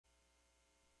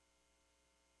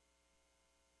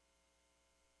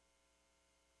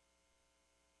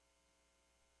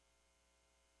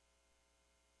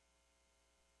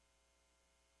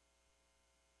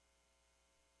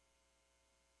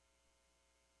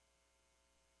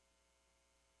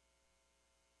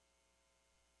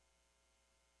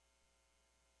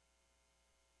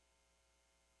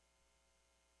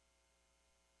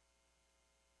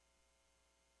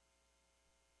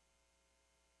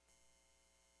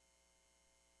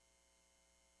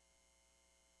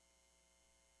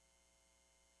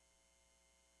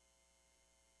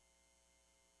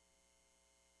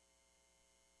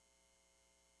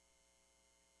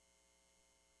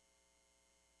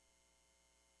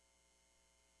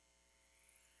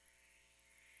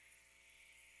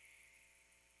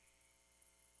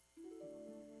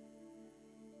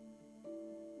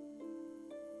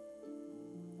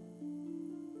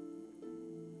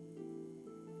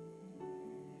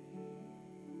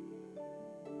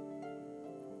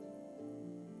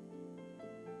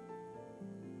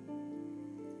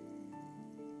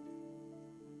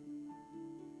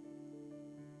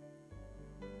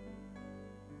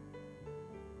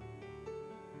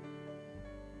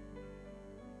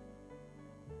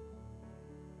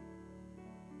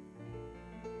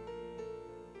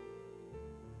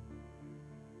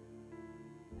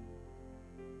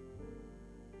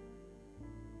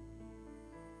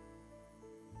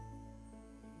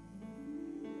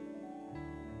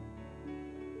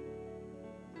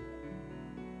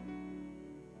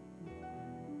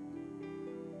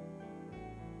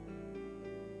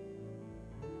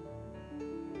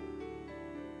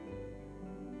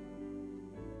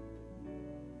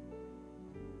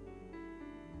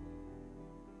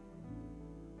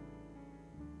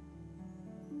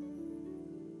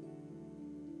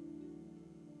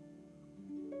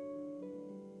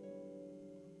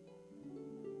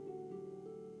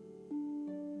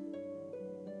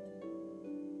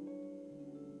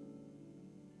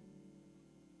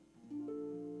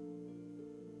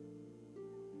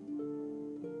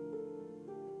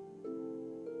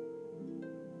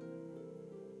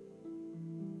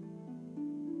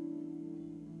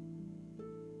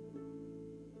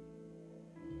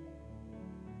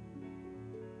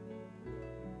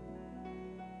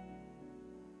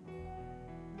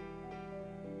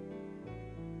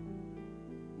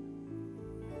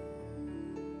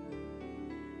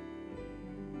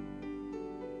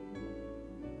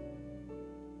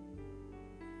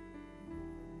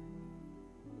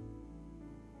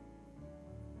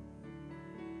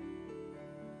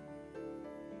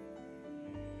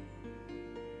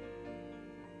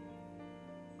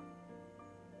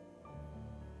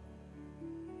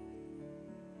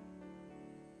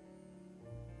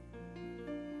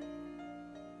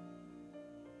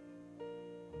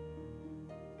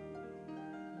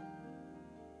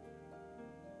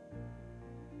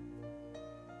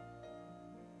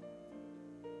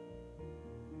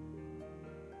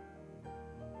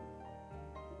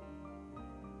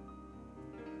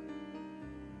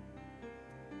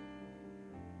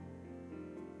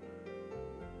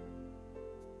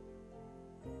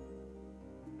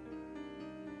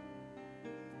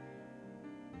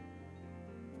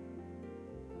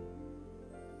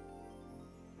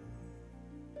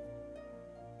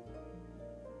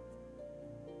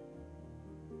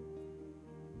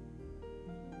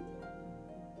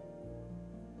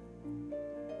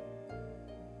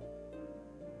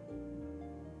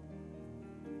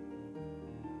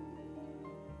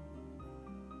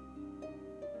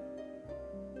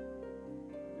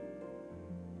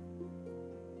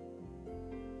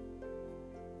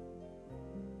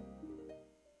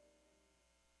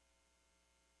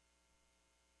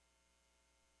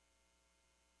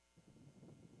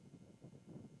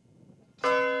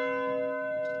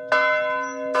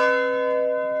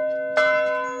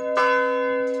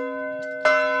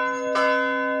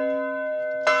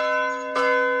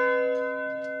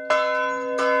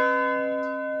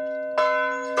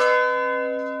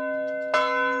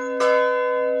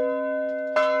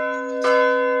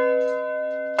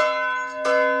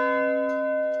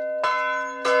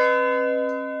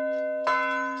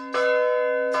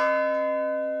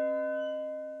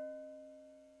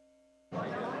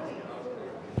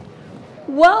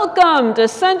Welcome to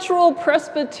Central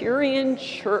Presbyterian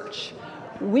Church.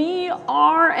 We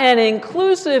are an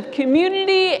inclusive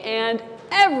community and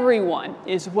everyone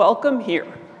is welcome here.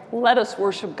 Let us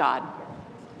worship God.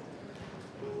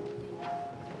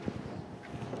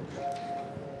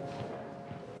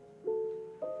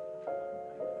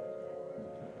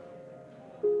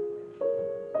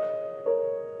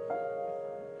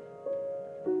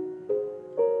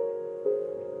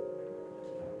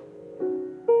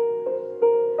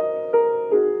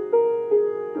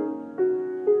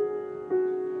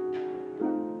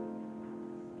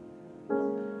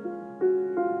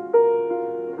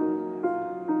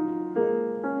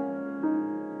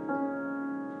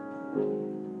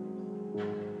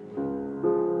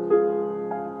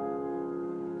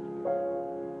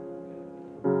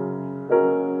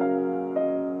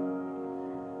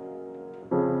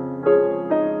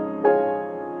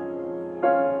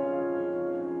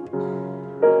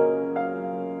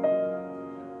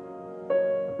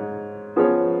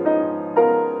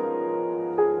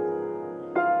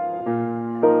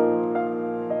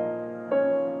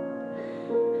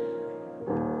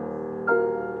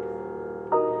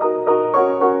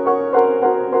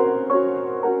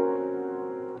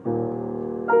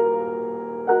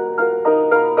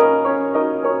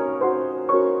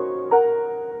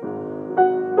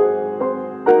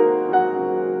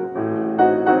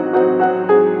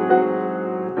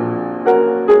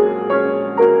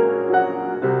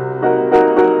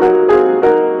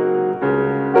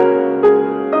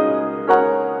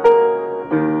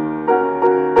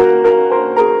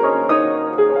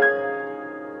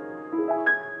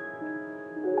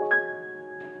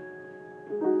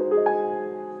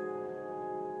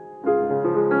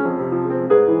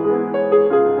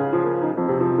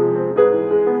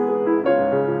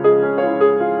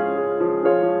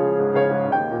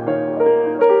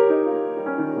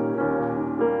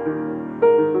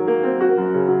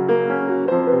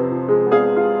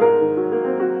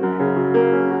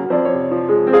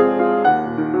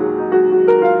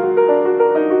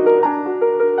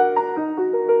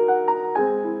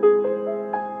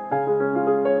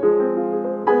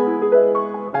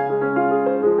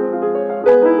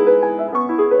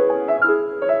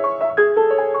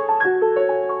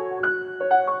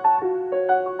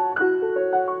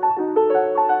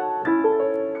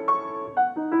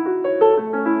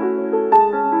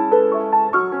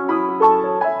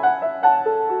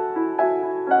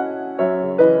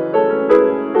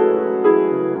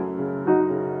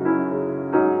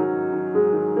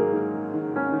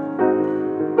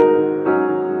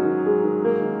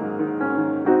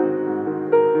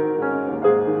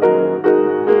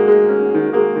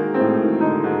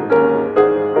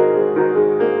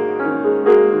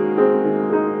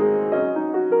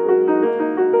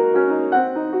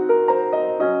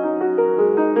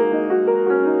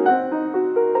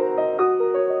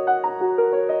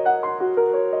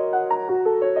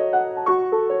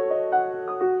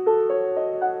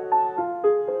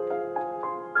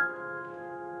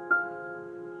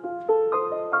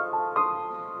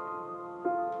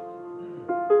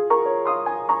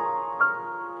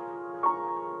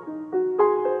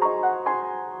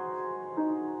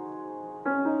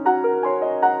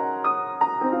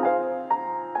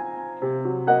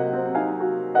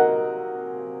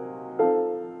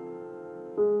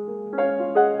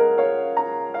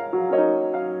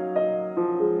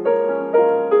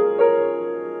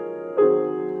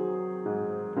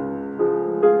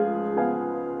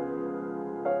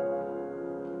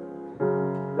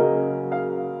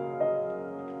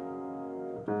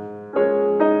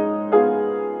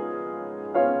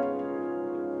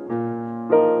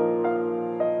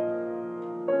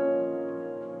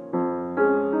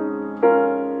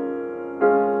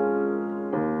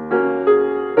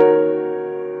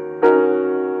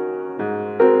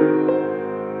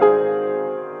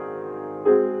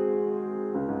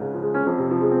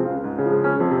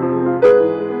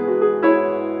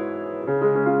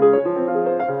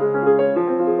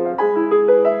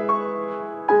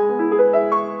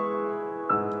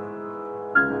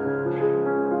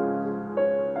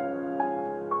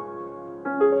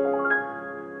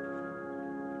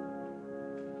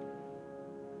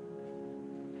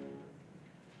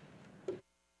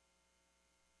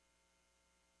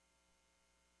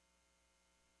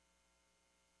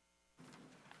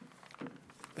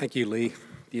 Thank you, Lee.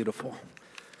 Beautiful.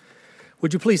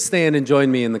 Would you please stand and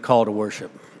join me in the call to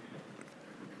worship?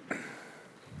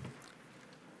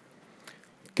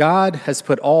 God has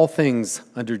put all things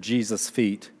under Jesus'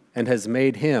 feet and has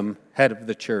made him head of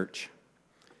the church.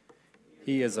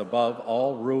 He is above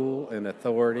all rule and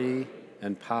authority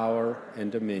and power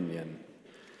and dominion.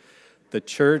 The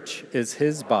church is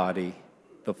his body,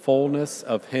 the fullness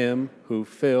of him who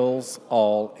fills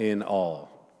all in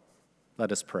all.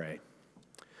 Let us pray.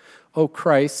 O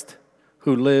Christ,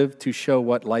 who lived to show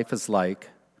what life is like,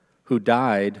 who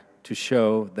died to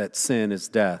show that sin is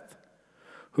death,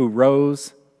 who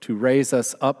rose to raise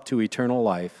us up to eternal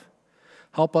life,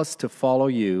 help us to follow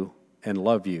you and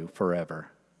love you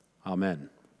forever. Amen.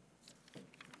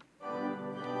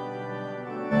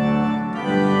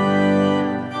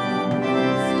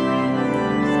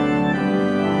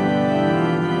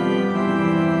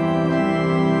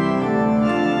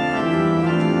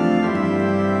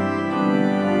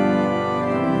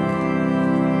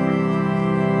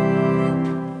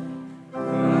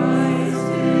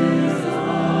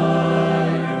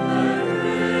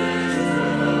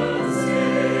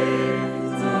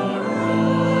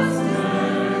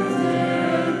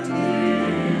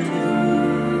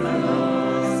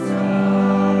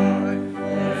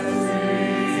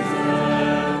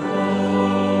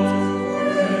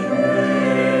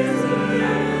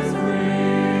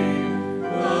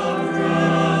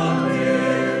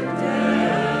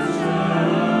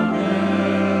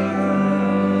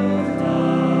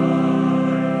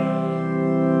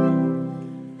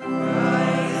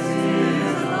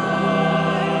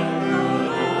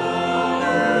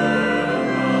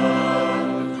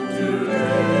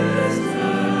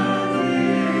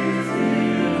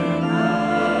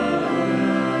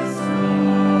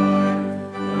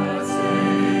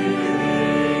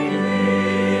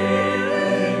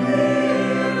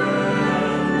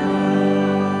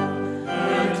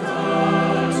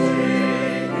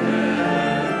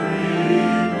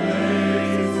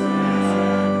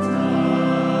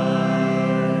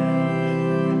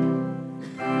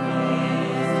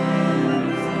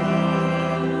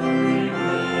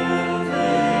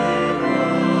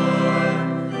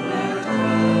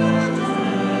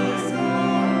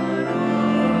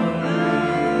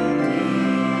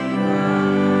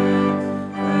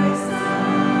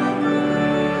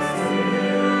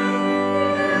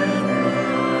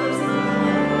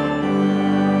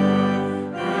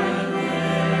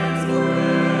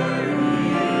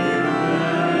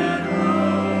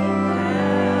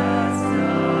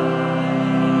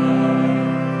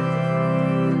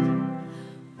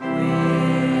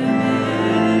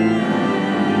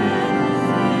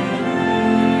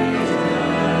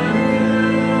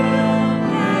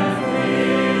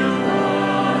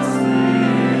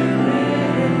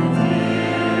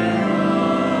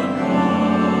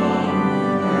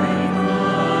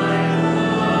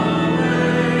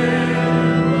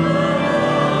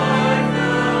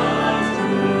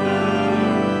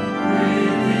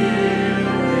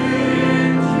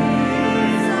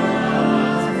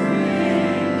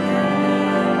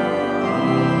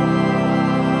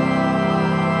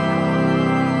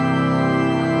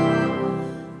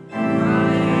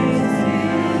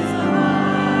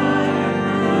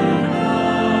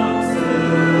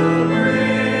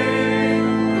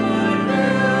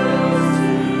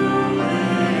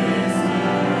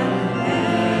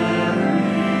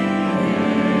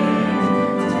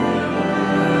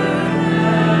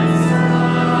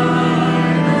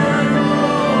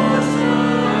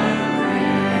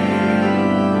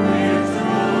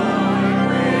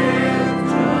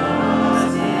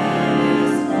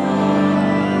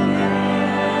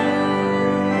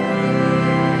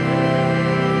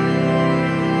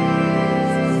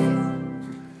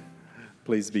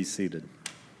 Please be seated.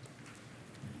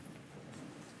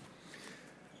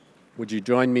 Would you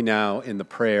join me now in the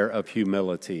prayer of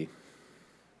humility?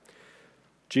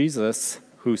 Jesus,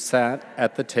 who sat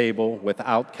at the table with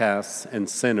outcasts and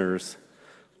sinners,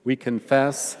 we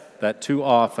confess that too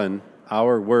often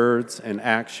our words and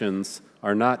actions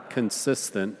are not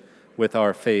consistent with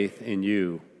our faith in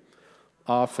you.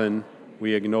 Often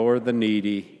we ignore the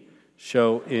needy,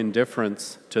 show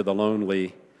indifference to the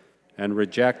lonely, and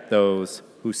reject those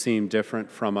who seem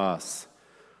different from us.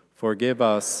 Forgive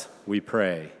us, we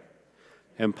pray.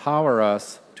 Empower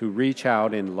us to reach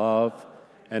out in love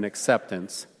and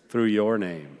acceptance through your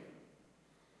name.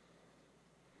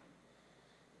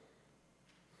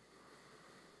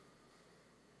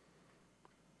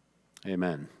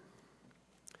 Amen.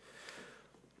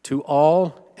 To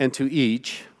all and to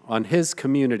each, on his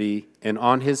community and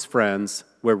on his friends,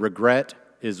 where regret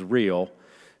is real,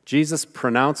 Jesus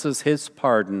pronounces his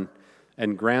pardon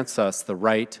and grants us the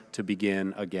right to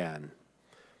begin again.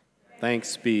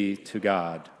 Thanks be to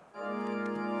God.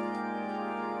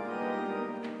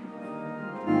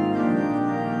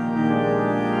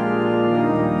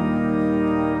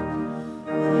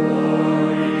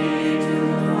 Glory to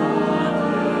the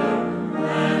Father,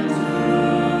 and to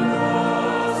the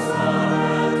Son,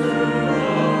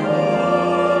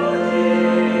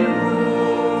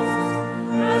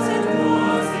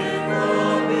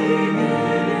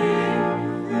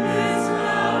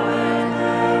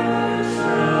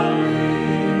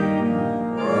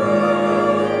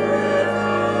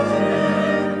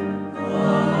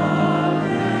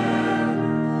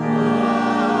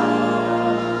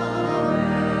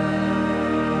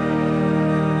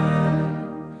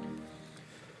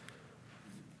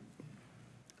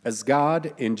 As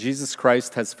God in Jesus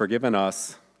Christ has forgiven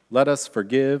us, let us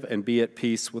forgive and be at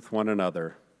peace with one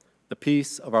another. The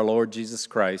peace of our Lord Jesus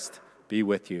Christ be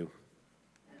with you.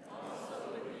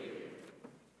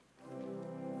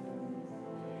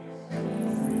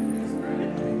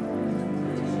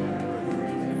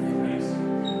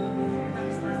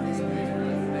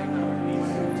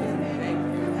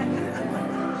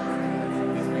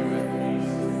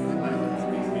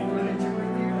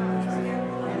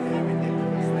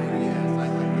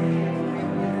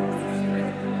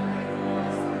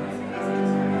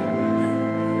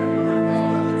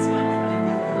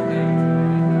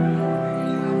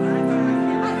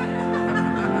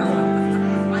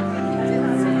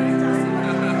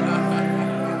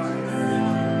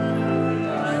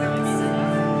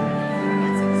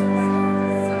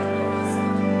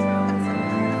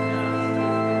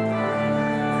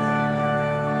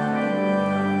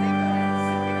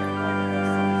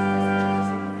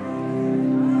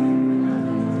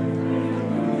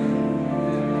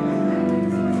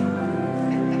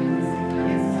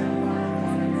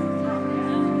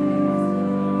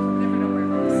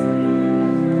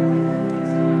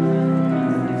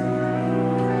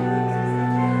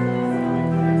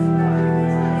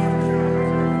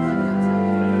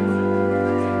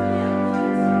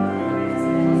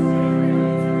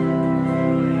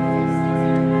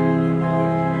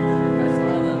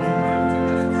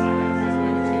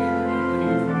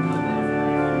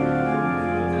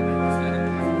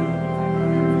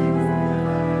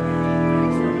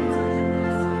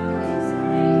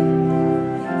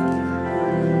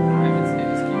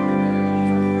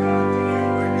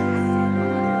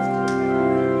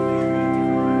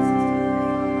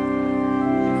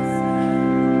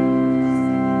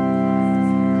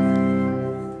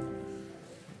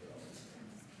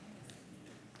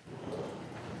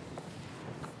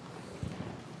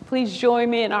 Please join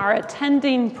me in our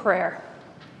attending prayer.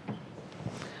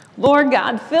 Lord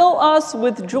God, fill us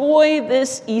with joy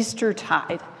this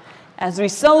Eastertide as we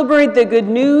celebrate the good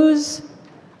news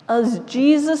of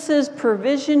Jesus'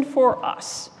 provision for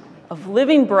us of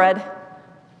living bread,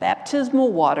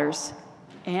 baptismal waters,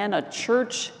 and a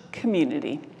church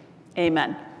community.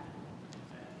 Amen.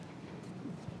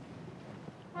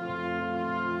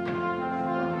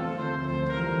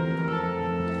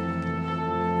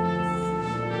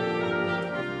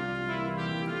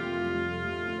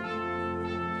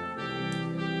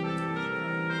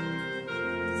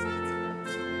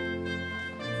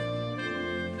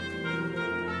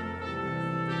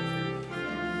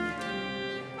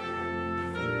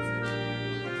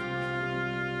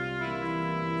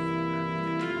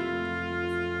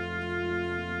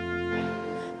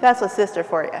 That's a sister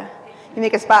for you. You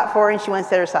make a spot for her and she wants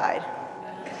to her side.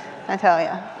 I tell you.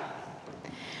 All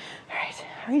right,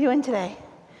 how are you doing today?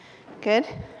 Good?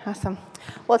 Awesome.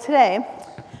 Well, today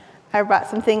I brought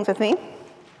some things with me.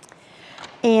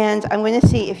 And I'm going to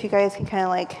see if you guys can kind of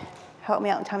like help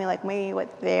me out and tell me like maybe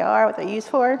what they are, what they're used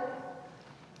for.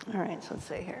 All right, so let's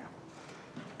see here.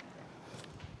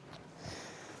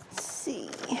 Let's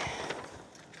see.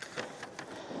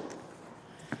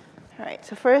 All right,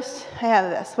 so first I have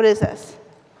this. What is this?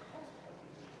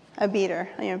 A beater.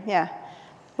 Yeah.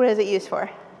 What is it used for?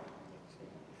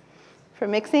 For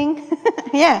mixing?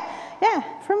 yeah,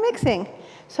 for mixing.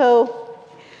 So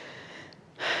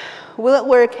will it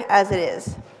work as it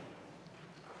is?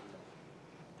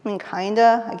 I mean,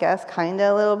 kinda, I guess,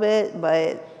 kinda a little bit,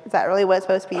 but is that really what it's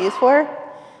supposed to be used for?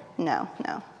 No.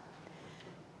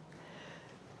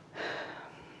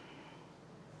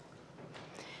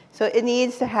 So it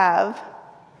needs to have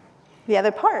the other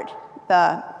part,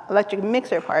 the electric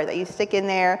mixer part that you stick in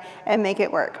there and make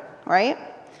it work, right?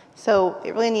 So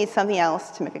it really needs something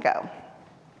else to make it go.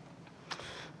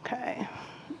 Okay,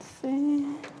 let's see.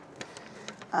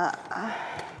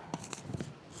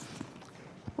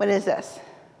 What is this?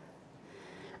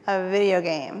 A video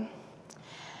game.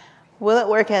 Will it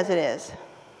work as it is?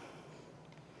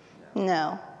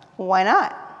 No. Why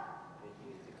not?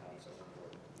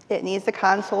 It needs the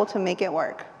console to make it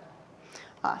work.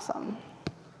 Awesome.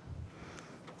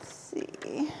 Let's see.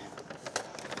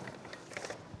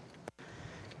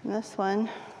 And this one,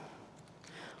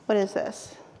 what is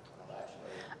this?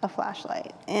 A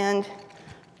flashlight. And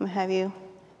I'm going to have you,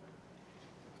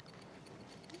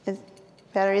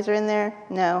 batteries are in there?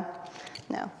 No.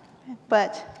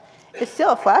 But it's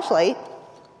still a flashlight.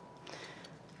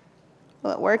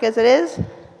 Will it work as it is?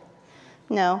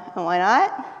 No. And why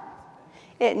not?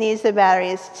 It needs the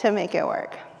batteries to make it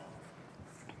work.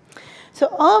 So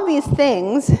all of these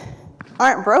things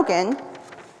aren't broken,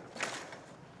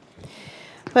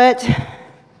 but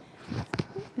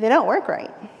they don't work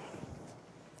right.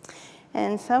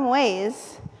 And in some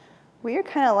ways, we're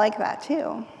kind of like that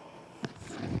too.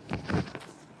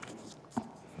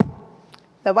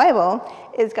 The Bible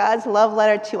is God's love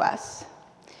letter to us.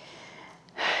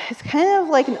 It's kind of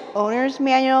like an owner's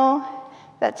manual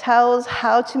that tells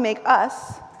how to make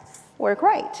us work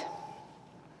right.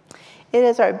 It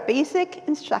is our basic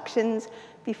instructions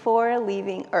before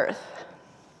leaving Earth.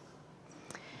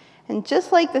 And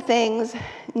just like the things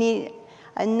need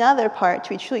another part to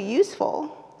be truly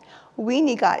useful, we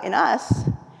need God in us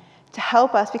to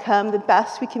help us become the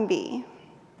best we can be.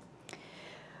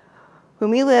 When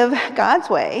we live God's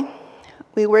way,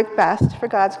 we work best for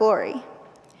God's glory.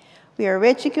 We are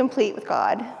rich and complete with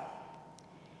God.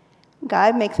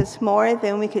 God makes us more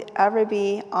than we could ever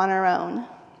be on our own.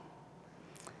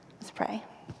 Let's pray.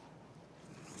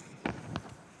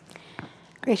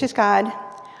 Gracious God,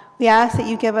 we ask that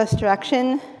you give us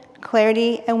direction,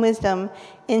 clarity, and wisdom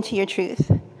into your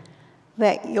truth.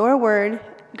 Let your word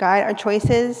guide our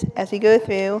choices as we go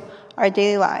through our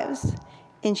daily lives.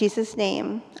 In Jesus'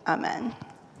 name, amen.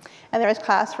 And there is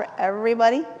class for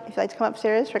everybody. If you'd like to come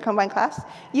upstairs for combined class,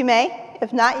 you may.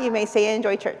 If not, you may stay and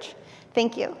enjoy church.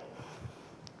 Thank you.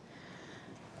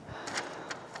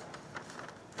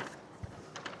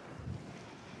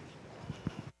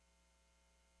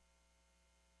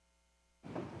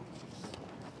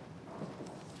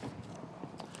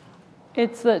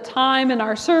 It's the time in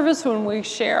our service when we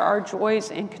share our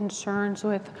joys and concerns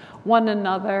with one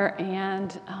another,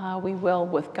 and we will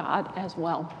with God as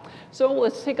well. So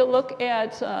let's take a look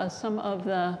at some of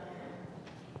the...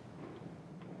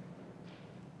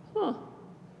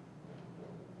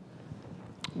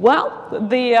 Well,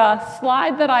 the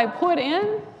slide that I put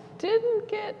in didn't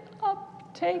get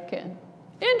uptaken.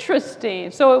 Interesting.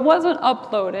 So it wasn't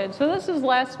uploaded. So this is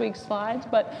last week's slides,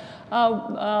 but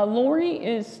Lori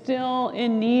is still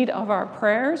in need of our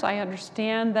prayers. I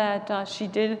understand that she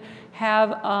did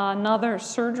have another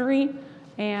surgery,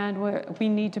 and we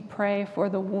need to pray for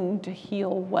the wound to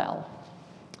heal well,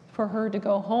 for her to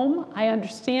go home. I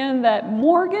understand that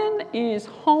Morgan is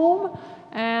home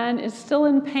and is still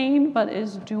in pain, but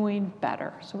is doing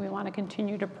better. So we want to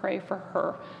continue to pray for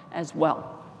her as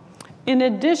well. In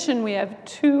addition, we have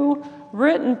two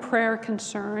written prayer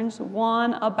concerns,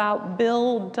 one about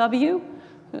Bill W.,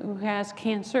 who has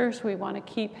cancer, so we want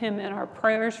to keep him in our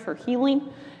prayers for healing,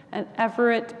 and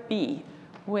Everett B.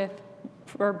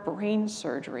 for brain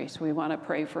surgery, so we want to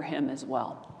pray for him as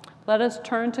well. Let us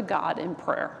turn to God in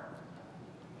prayer.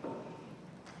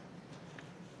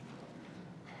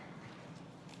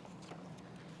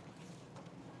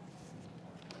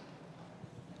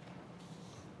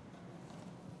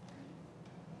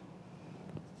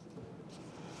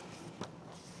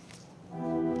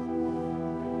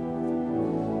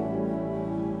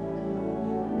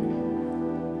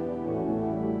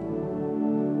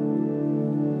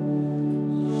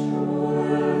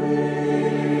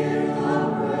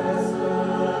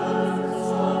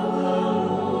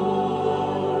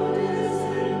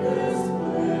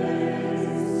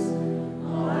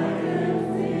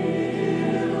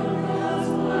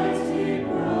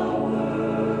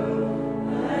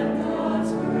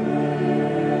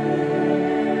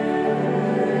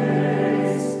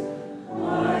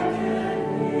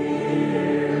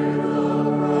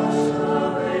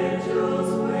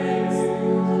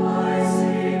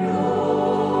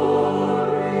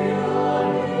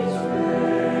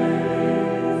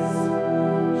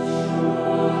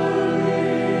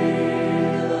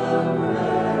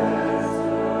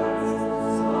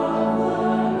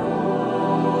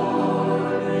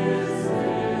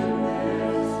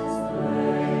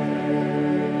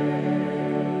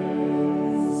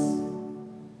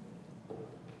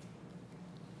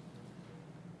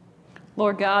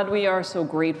 Lord God, we are so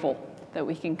grateful that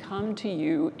we can come to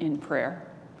you in prayer.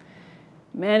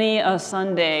 Many a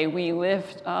Sunday we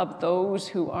lift up those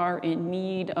who are in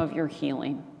need of your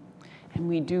healing, and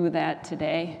we do that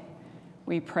today.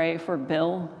 We pray for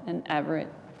Bill and Everett,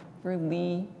 for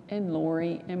Lee and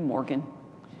Lori and Morgan.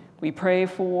 We pray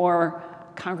for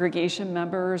congregation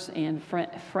members and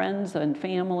friends and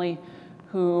family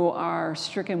who are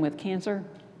stricken with cancer,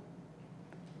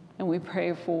 and we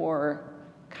pray for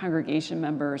congregation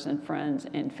members and friends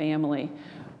and family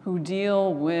who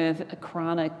deal with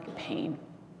chronic pain.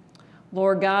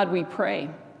 Lord God, we pray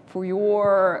for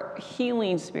your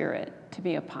healing spirit to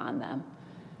be upon them.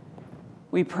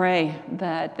 We pray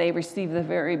that they receive the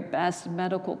very best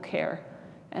medical care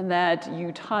and that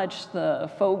you touch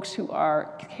the folks who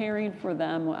are caring for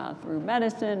them through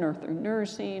medicine or through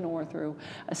nursing or through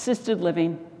assisted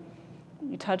living.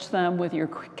 You touch them with your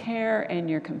care and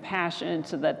your compassion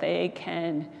so that they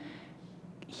can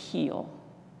heal.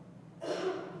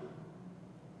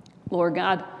 Lord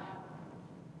God,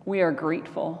 we are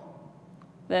grateful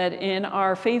that in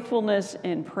our faithfulness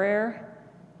in prayer,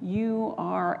 you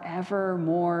are ever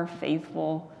more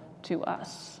faithful to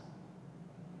us.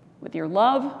 With your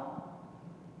love,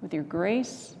 with your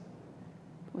grace,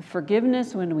 with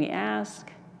forgiveness when we ask,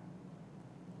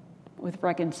 with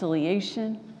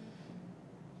reconciliation,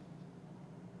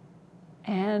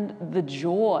 and the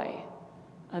joy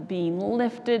of being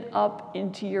lifted up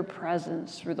into your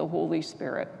presence through the Holy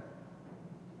Spirit.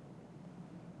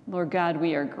 Lord God,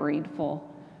 we are grateful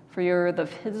for the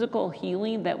physical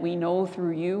healing that we know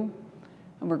through you,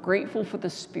 and we're grateful for the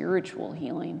spiritual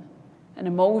healing and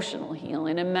emotional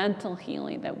healing and mental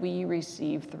healing that we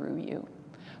receive through you.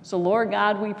 So Lord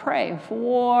God, we pray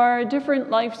for different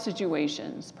life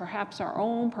situations, perhaps our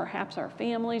own, perhaps our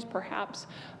families, perhaps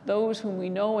those whom we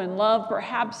know and love,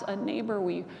 perhaps a neighbor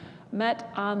we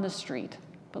met on the street.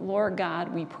 But Lord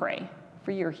God, we pray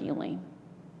for your healing.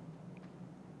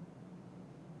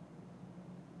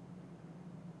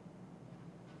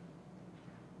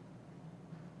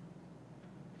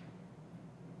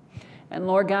 And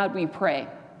Lord God, we pray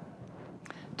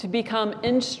to become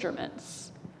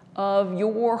instruments of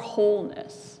your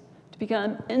wholeness, to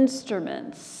become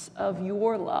instruments of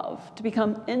your love, to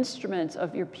become instruments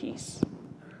of your peace.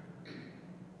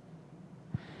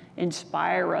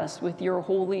 Inspire us with your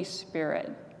Holy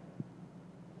Spirit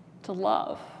to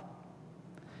love,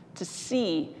 to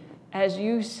see as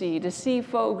you see, to see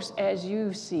folks as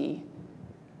you see.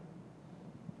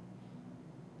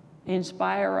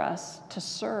 Inspire us to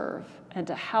serve and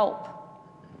to help,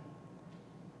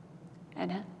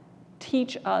 and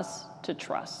teach us to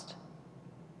trust.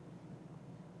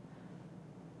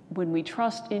 When we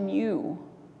trust in you,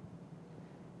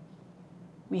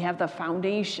 we have the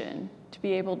foundation to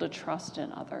be able to trust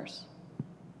in others.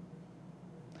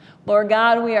 Lord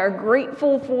God, we are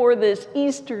grateful for this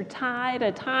Eastertide,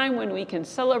 a time when we can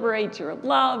celebrate your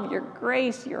love, your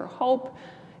grace, your hope,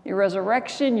 your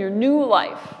resurrection, your new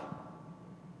life.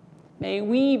 May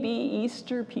we be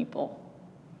Easter people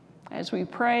as we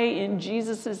pray in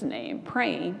Jesus' name,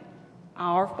 praying,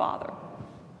 Our Father,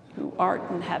 who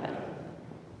art in heaven,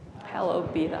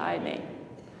 hallowed be thy name.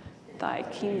 Thy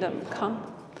kingdom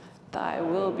come, thy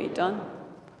will be done,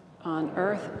 on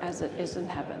earth as it is in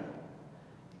heaven.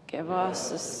 Give us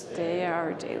this day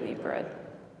our daily bread,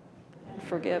 and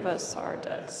forgive us our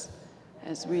debts,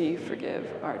 as we forgive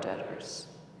our debtors.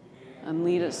 And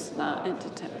lead us not into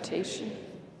temptation,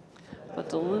 but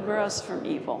deliver us from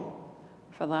evil.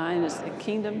 For thine is the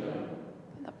kingdom,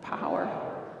 and the power,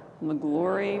 and the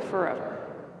glory forever.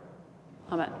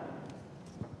 Amen.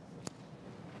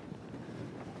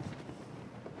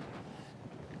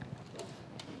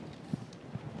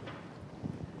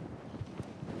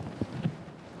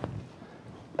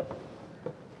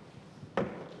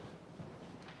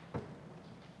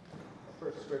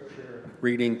 First scripture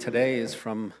reading today is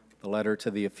from the letter to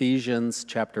the Ephesians,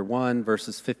 chapter 1,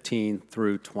 verses 15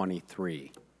 through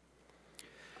 23.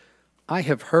 I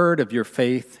have heard of your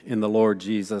faith in the Lord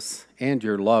Jesus and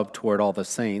your love toward all the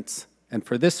saints, and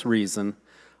for this reason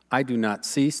I do not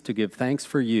cease to give thanks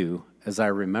for you as I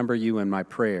remember you in my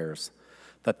prayers,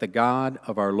 that the God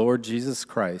of our Lord Jesus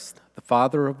Christ, the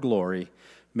Father of glory,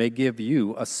 may give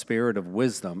you a spirit of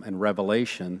wisdom and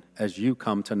revelation as you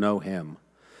come to know him,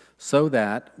 so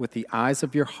that with the eyes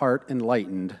of your heart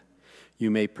enlightened, you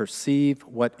may perceive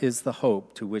what is the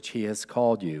hope to which he has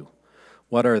called you,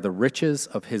 what are the riches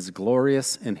of his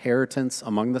glorious inheritance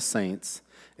among the saints,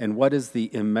 and what is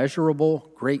the immeasurable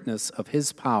greatness of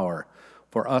his power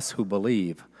for us who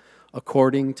believe,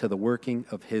 according to the working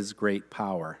of his great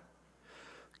power.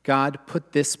 God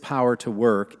put this power to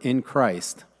work in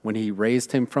Christ when he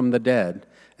raised him from the dead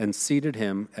and seated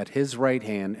him at his right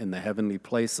hand in the heavenly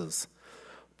places,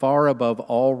 far above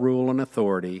all rule and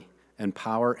authority and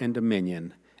power and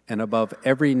dominion, and above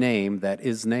every name that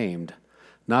is named,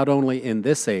 not only in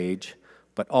this age,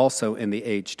 but also in the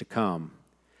age to come.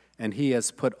 And he has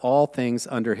put all things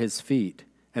under his feet,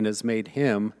 and has made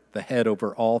him the head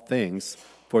over all things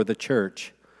for the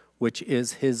church, which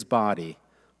is his body,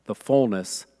 the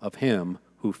fullness of him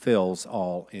who fills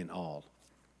all in all.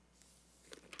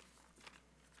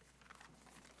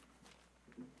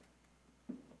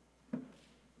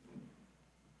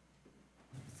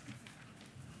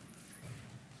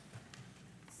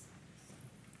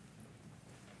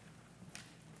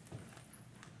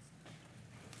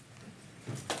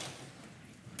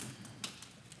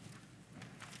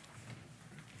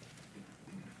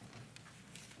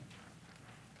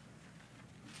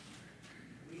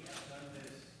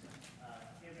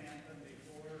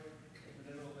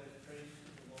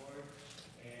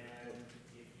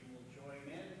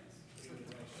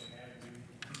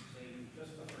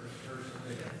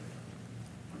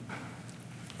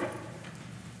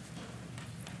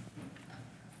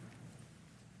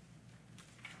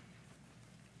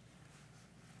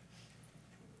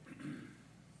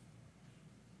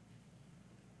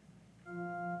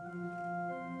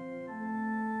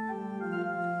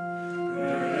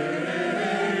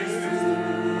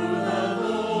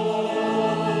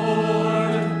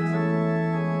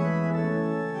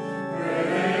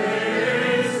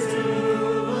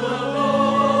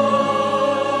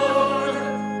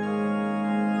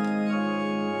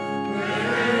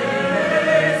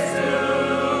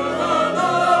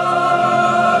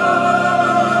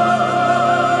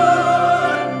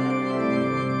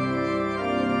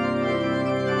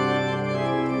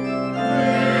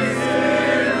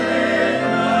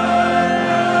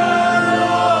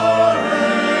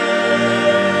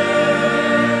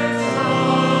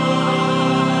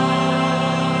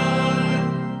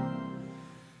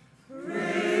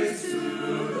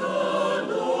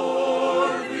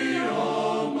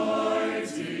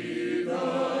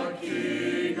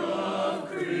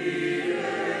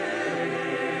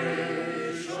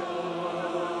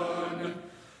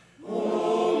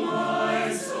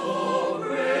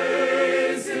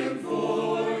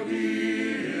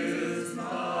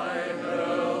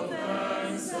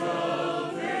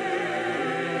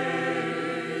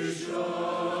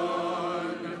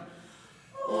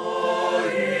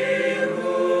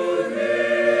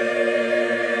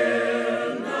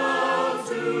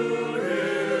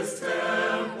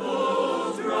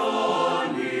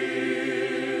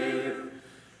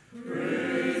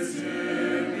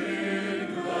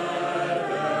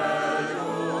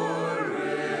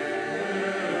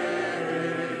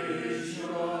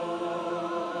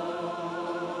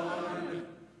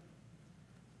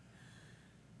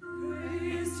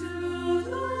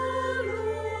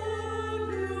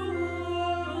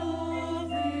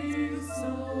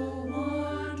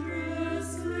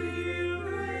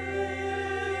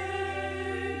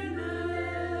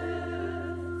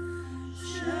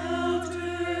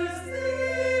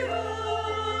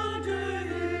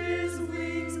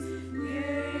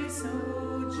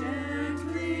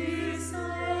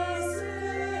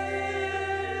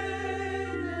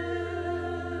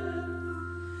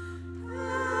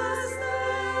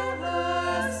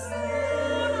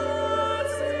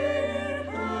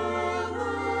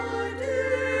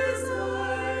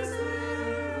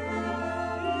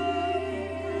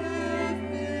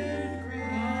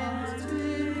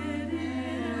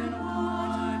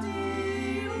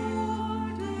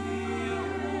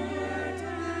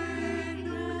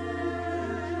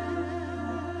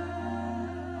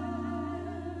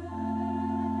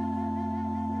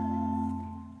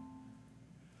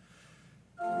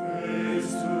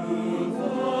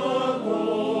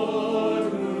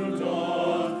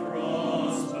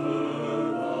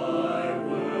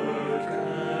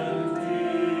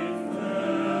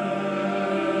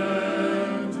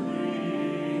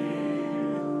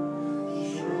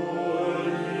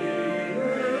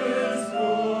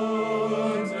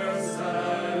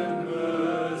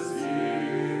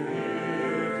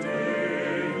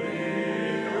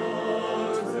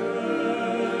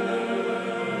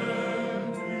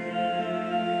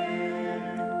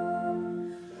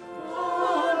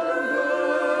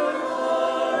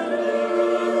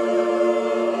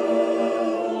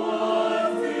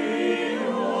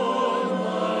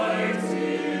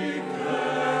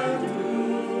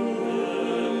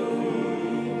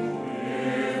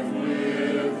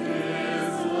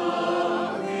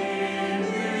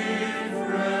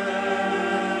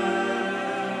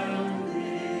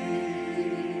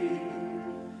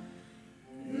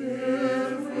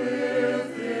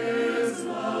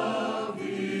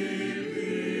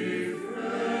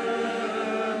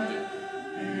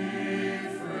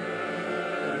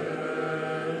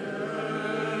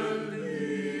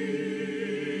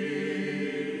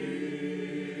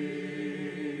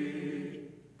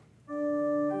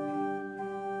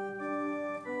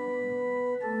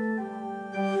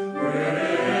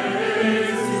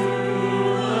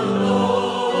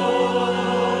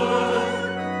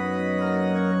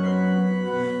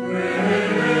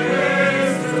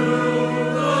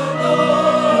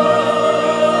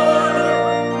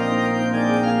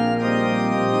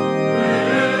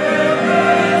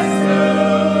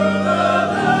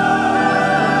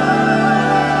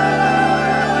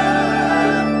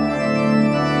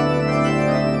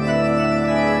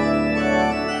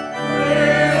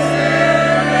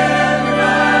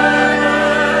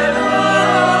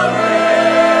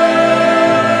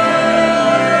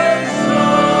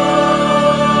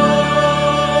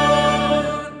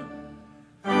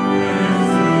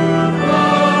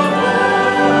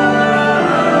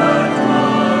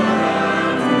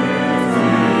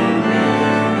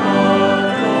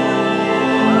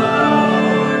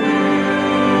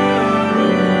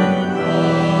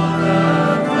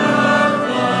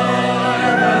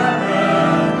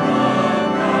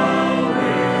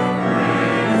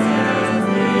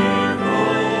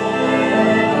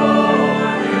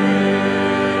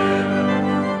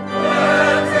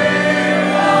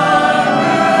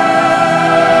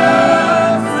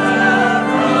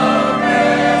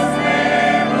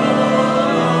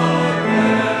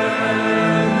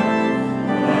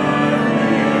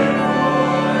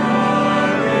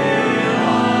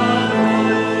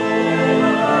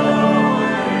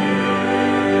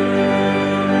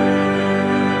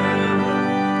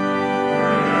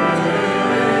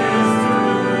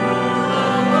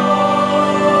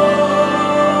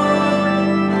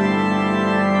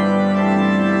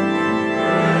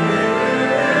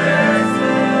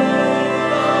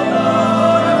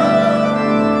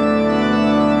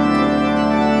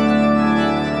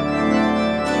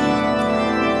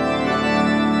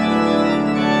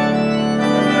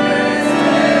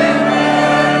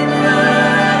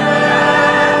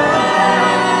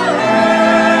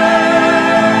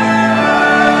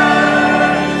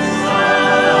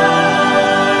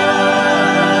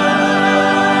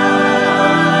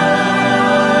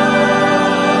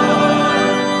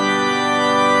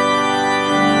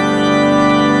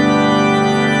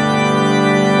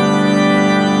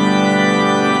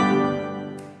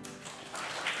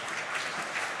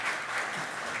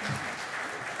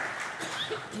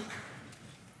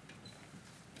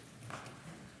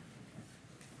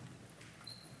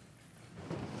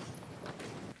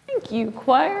 Thank you,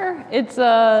 choir. It's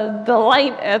a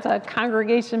delight as a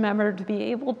congregation member to be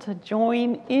able to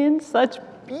join in such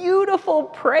beautiful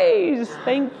praise.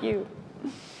 Thank you.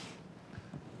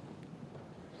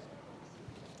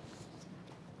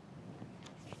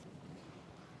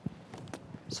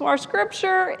 So our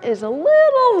scripture is a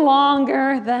little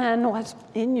longer than what's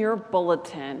in your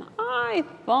bulletin. I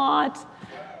thought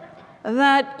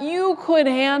that you could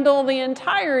handle the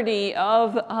entirety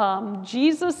of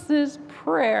Jesus'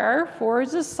 prayer for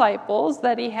his disciples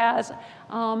that he has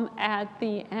at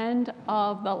the end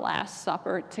of the Last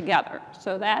Supper together.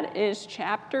 So that is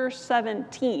chapter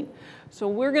 17. So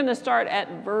we're going to start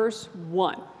at verse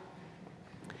 1.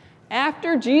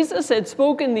 After Jesus had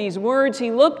spoken these words, he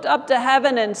looked up to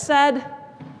heaven and said,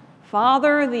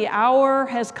 "Father, the hour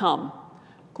has come.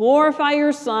 Glorify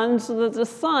your Son so that the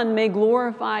Son may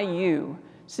glorify you,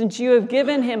 since you have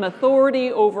given him authority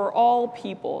over all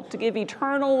people to give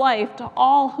eternal life to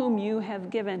all whom you have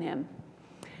given him.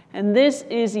 And this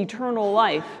is eternal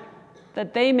life,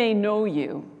 that they may know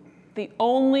you, the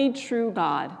only true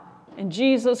God, and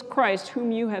Jesus Christ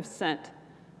whom you have sent.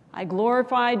 I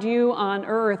glorified you on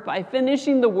earth by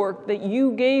finishing the work that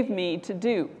you gave me to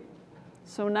do.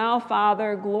 So now,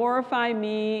 Father, glorify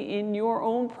me in your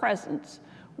own presence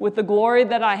with the glory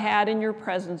that I had in your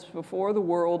presence before the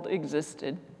world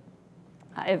existed.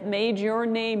 I have made your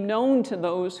name known to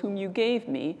those whom you gave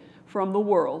me from the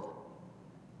world.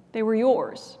 They were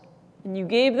yours, and you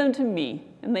gave them to me,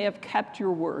 and they have kept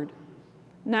your word.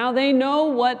 Now they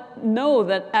know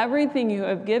that everything you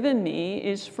have given me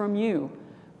is from you.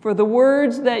 For the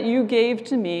words that you gave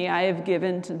to me I have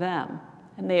given to them,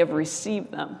 and they have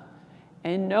received them,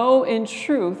 and know in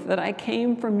truth that I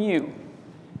came from you,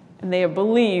 and they have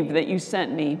believed that you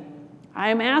sent me. I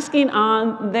am asking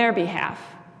on their behalf.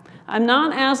 I'm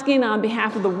not asking on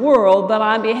behalf of the world, but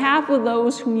on behalf of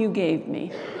those whom you gave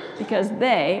me, because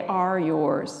they are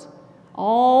yours.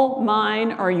 All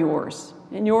mine are yours,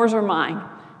 and yours are mine,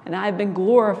 and I have been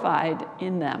glorified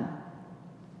in them.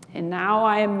 And now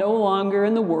I am no longer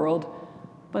in the world,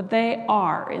 but they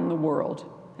are in the world,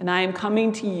 and I am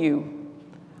coming to you.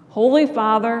 Holy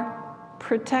Father,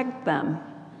 protect them.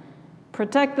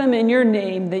 Protect them in your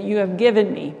name that you have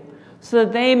given me, so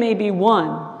that they may be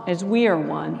one as we are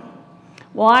one.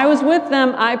 While I was with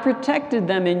them, I protected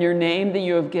them in your name that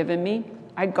you have given me.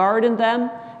 I guarded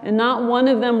them, and not one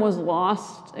of them was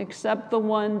lost except the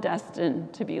one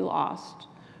destined to be lost,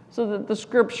 so that the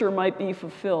scripture might be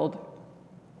fulfilled.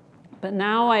 But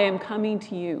now I am coming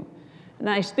to you, and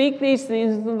I speak these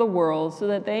things to the world so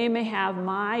that they may have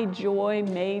my joy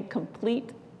made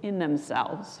complete in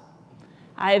themselves.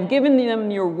 I have given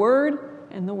them your word,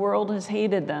 and the world has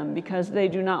hated them because they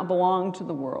do not belong to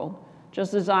the world,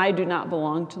 just as I do not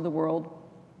belong to the world.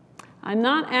 I'm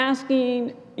not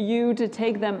asking you to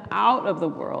take them out of the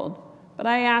world, but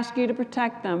I ask you to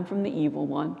protect them from the evil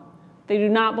one. They do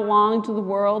not belong to the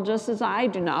world, just as I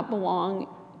do not belong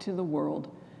to the world.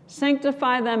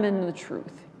 Sanctify them in the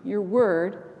truth. Your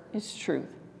word is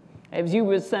truth. As you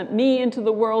have sent me into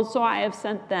the world, so I have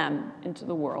sent them into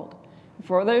the world.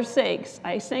 For their sakes,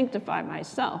 I sanctify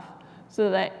myself,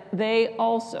 so that they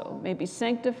also may be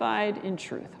sanctified in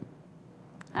truth.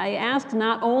 I ask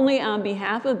not only on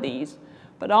behalf of these,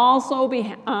 but also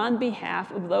on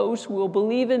behalf of those who will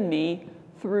believe in me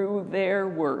through their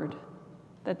word,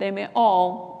 that they may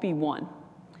all be one.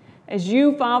 As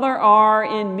you, Father, are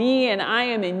in me and I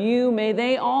am in you, may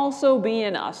they also be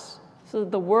in us, so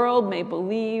that the world may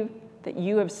believe that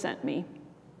you have sent me.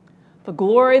 The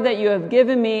glory that you have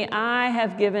given me, I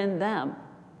have given them,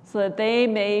 so that they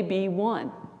may be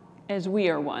one, as we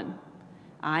are one.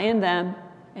 I and them,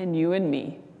 and you and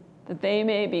me, that they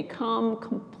may become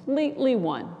completely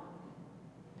one,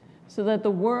 so that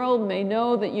the world may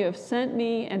know that you have sent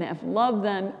me and have loved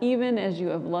them even as you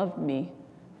have loved me.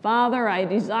 Father, I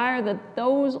desire that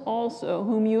those also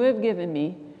whom you have given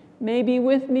me may be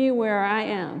with me where I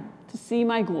am, to see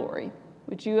my glory,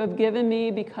 which you have given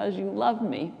me because you loved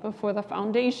me before the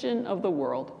foundation of the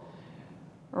world.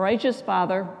 Righteous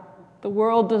Father, the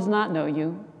world does not know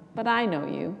you, but I know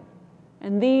you,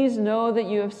 and these know that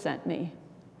you have sent me.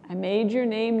 I made your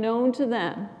name known to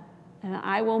them, and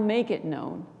I will make it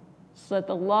known, so that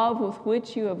the love with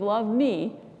which you have loved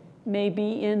me may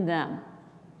be in them,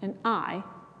 and I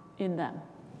in them.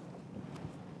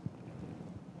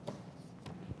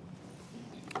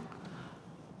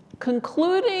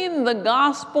 Concluding the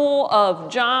Gospel of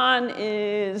John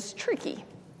is tricky.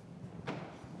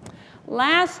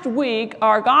 Last week,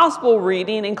 our Gospel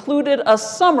reading included a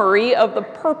summary of the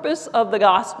purpose of the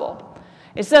Gospel.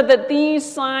 It said that these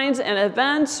signs and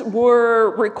events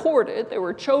were recorded. They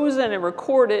were chosen and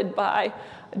recorded by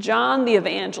John the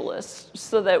Evangelist,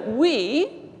 so that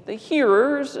we, the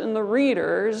hearers and the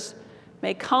readers,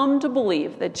 may come to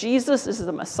believe that Jesus is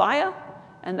the Messiah,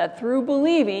 and that through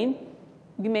believing,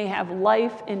 we may have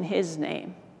life in his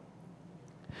name.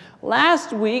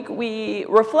 Last week, we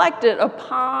reflected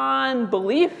upon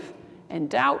belief and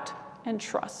doubt and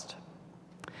trust.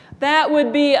 That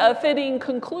would be a fitting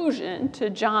conclusion to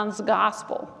John's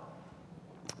gospel.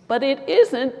 But it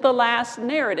isn't the last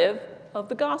narrative of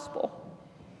the gospel.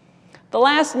 The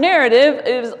last narrative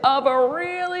is of a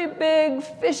really big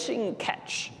fishing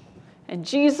catch and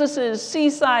Jesus'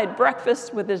 seaside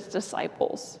breakfast with his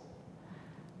disciples.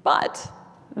 But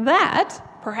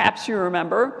that, perhaps you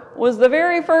remember, was the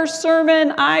very first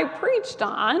sermon I preached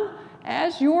on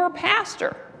as your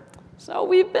pastor. So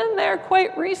we've been there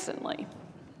quite recently.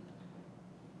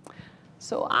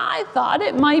 So I thought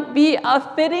it might be a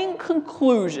fitting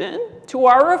conclusion to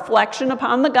our reflection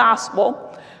upon the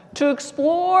gospel to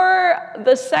explore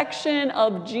the section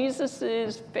of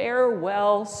Jesus'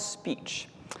 farewell speech.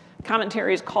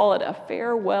 Commentaries call it a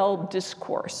farewell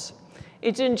discourse.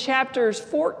 It's in chapters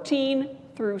 14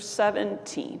 through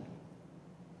 17.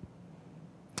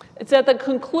 It's at the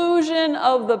conclusion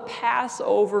of the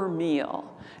Passover meal.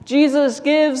 Jesus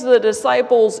gives the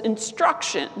disciples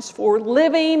instructions for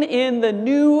living in the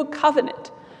new covenant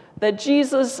that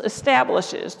Jesus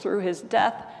establishes through his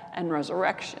death and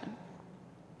resurrection.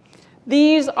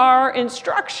 These are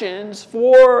instructions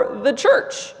for the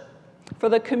church, for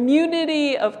the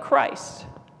community of Christ.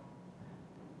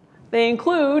 They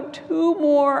include two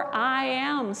more I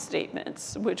am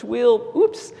statements, which we will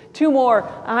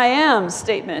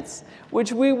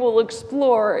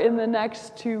explore in the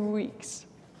next 2 weeks.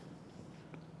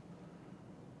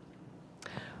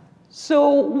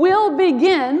 So we'll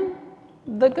begin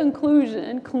the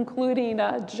concluding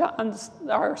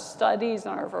our studies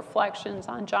and our reflections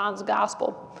on John's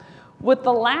gospel with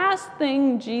the last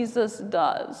thing Jesus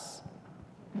does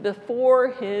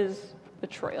before his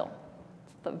betrayal.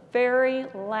 It's the very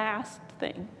last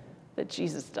thing that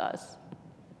Jesus does.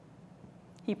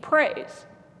 He prays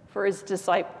for his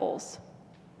disciples.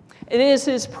 It is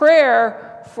his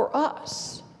prayer for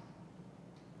us.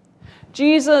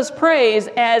 Jesus prays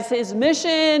as his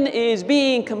mission is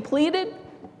being completed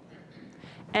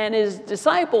and his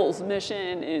disciples'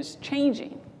 mission is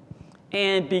changing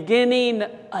and beginning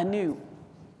anew.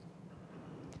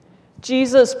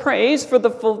 Jesus prays for the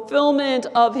fulfillment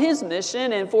of his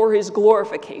mission and for his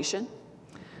glorification.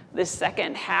 The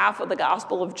second half of the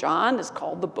Gospel of John is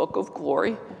called the Book of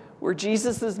Glory, where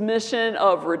Jesus' mission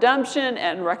of redemption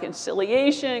and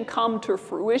reconciliation come to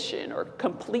fruition or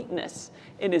completeness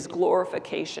in his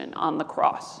glorification on the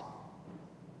cross.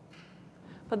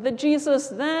 But that Jesus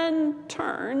then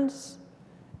turns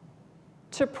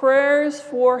to prayers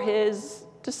for his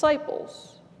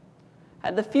disciples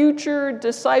and the future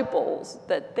disciples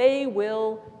that they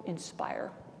will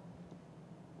inspire.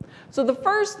 So the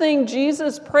first thing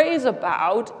Jesus prays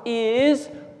about is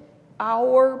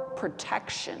our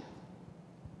protection.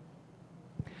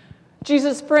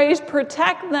 Jesus prays,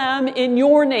 protect them in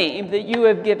your name that you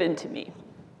have given to me.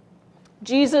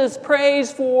 Jesus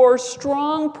prays for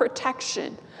strong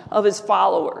protection of his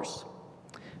followers.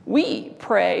 We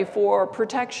pray for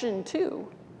protection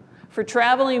too, for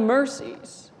traveling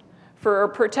mercies, for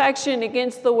protection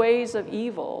against the ways of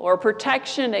evil, or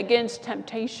protection against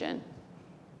temptation.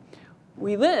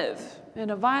 We live in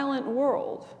a violent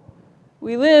world.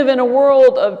 We live in a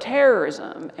world of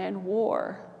terrorism and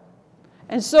war.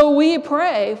 And so we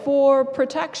pray for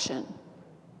protection.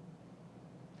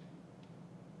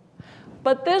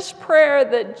 But this prayer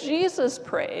that Jesus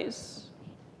prays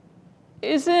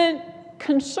isn't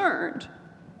concerned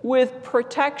with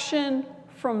protection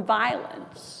from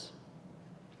violence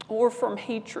or from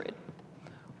hatred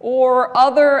or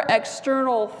other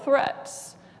external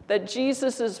threats that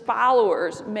Jesus'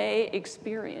 followers may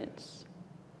experience.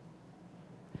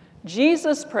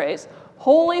 Jesus prays,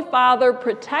 Holy Father,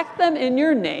 protect them in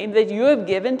your name that you have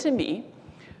given to me,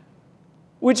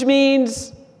 which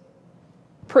means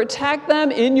protect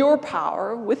them in your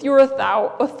power with your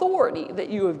authority that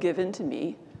you have given to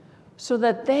me, so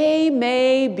that they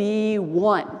may be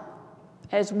one,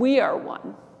 as we are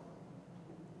one.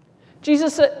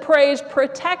 Jesus prays,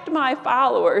 protect my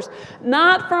followers,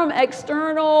 not from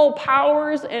external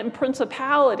powers and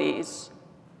principalities,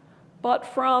 but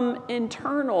from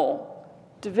internal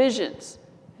divisions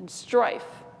and strife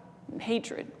and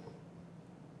hatred.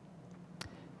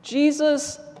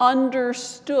 Jesus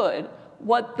understood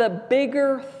what the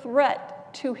bigger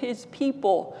threat to his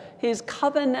people, his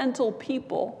covenantal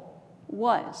people,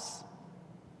 was.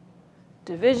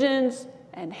 Divisions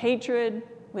and hatred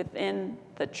within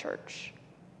the church.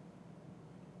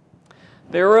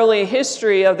 The early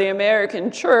history of the American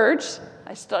church,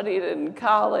 I studied it in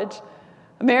college.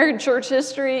 American church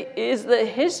history is the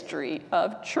history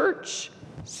of church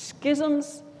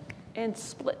schisms and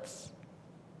splits.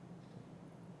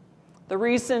 The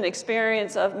recent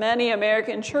experience of many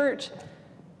American church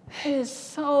is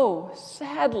so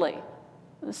sadly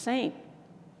the same.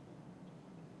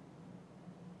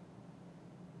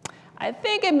 I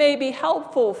think it may be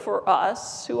helpful for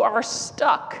us who are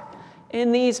stuck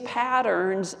in these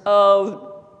patterns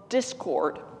of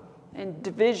discord and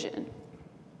division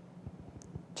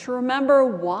to remember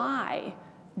why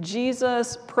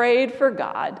Jesus prayed for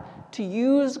God to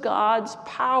use God's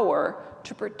power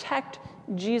to protect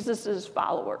Jesus'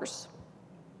 followers.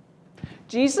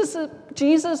 Jesus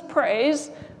prays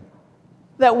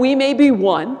that we may be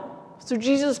one. So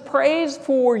Jesus prays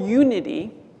for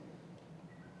unity.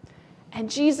 And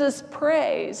Jesus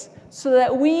prays so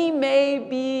that we may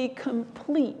be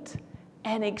complete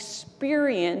and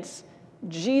experience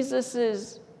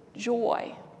Jesus'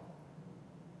 joy.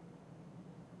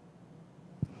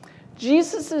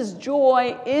 Jesus'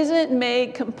 joy isn't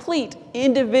made complete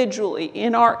individually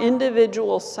in our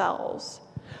individual selves,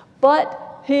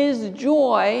 but his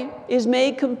joy is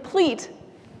made complete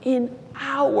in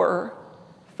our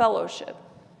fellowship.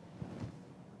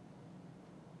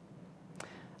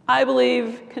 I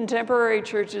believe contemporary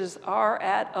churches are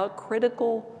at a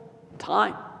critical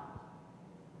time.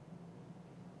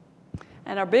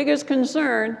 And our biggest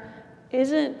concern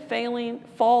isn't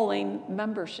falling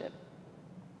membership.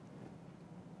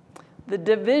 The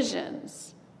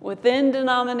divisions within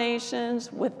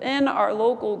denominations, within our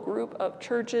local group of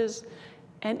churches,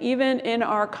 and even in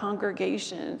our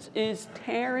congregations is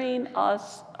tearing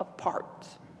us apart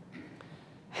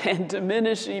and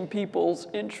diminishing people's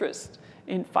interest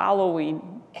in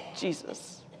following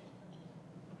Jesus.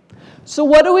 So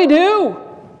what do we do?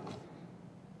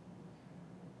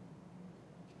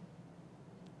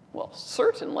 Well,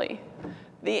 certainly,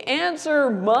 the answer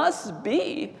must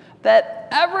be that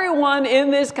everyone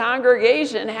in this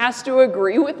congregation has to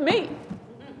agree with me.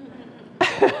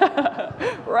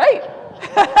 Right?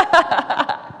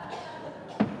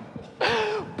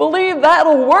 Believe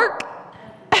that'll work?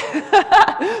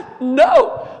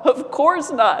 No, of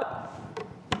course not.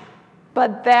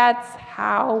 But that's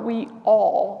how we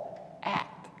all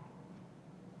act.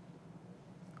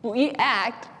 We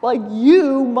act like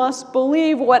you must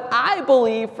believe what I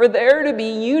believe for there to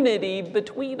be unity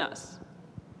between us.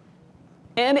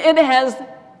 And it has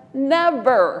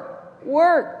never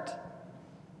worked.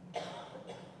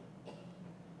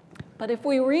 But if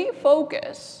we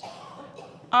refocus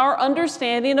our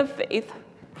understanding of faith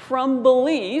from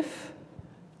belief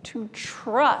to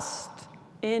trust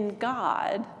in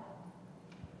God,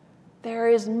 there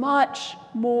is much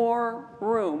more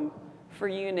room for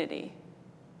unity.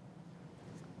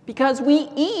 Because we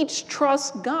each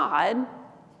trust God,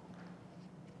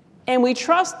 and we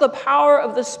trust the power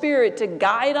of the Spirit to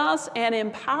guide us and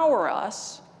empower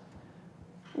us,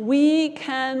 we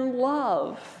can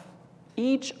love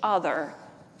each other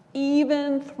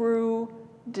even through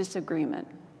disagreement.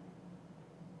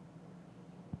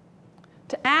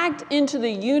 To act into the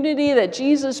unity that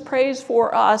Jesus prays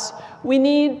for us, we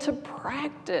need to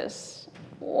practice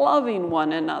loving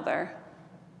one another.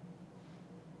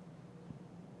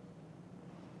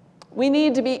 We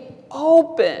need to be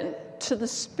open to the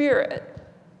Spirit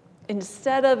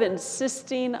instead of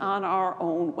insisting on our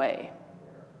own way.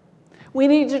 We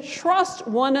need to trust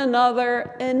one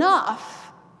another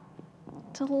enough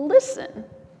to listen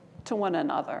to one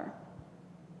another.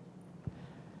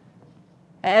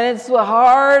 And it's a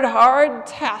hard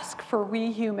task for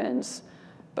we humans,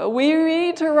 but we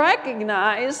need to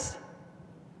recognize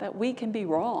that we can be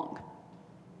wrong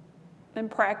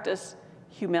and practice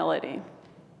humility.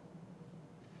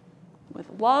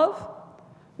 With love,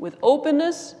 with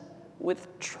openness, with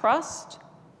trust,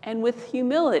 and with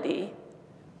humility,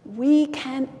 we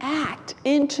can act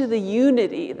into the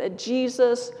unity that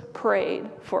Jesus prayed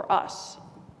for us.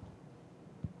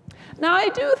 Now, I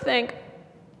do think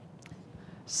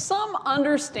some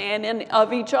understanding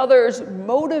of each other's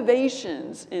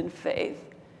motivations in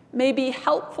faith may be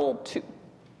helpful too.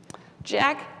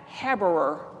 Jack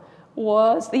Haberer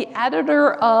was the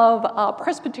editor of a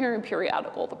Presbyterian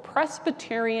periodical, the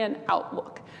Presbyterian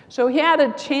Outlook. So he had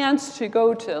a chance to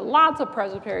go to lots of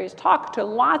presbyteries, talk to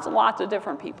lots and lots of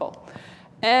different people.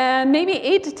 And maybe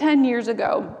 8 to 10 years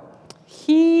ago,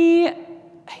 he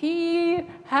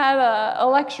had a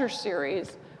lecture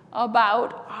series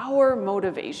about our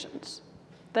motivations.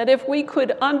 That if we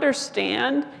could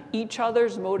understand each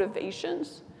other's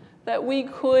motivations, that we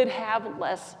could have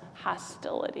less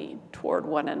hostility toward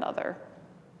one another.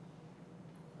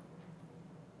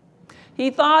 He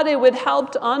thought it would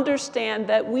help to understand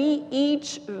that we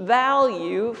each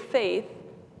value faith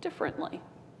differently.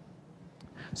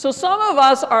 So some of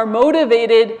us are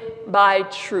motivated by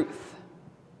truth.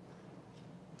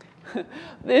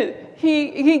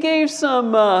 He gave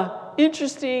some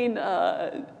interesting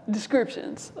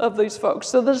descriptions of these folks.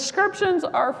 So the descriptions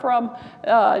are from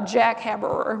Jack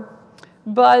Haberer.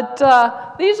 But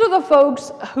these are the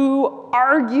folks who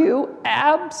argue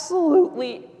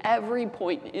absolutely every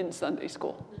point in Sunday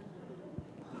school.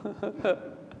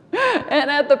 And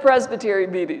at the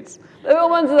Presbyterian meetings. They're the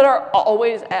ones that are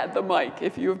always at the mic,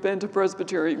 if you've been to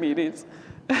Presbyterian meetings.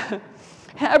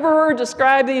 Haberer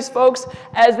described these folks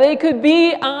as they could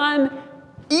be on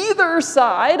either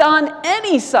side, on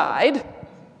any side,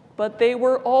 but they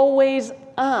were always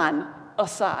on a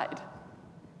side.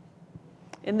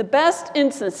 In the best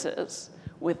instances,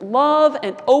 with love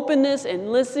and openness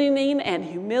and listening and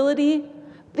humility,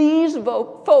 these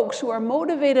folks who are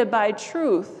motivated by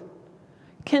truth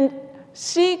can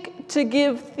seek to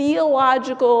give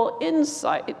theological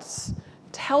insights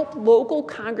to help local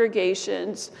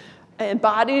congregations and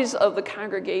bodies of the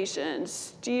congregation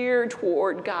steer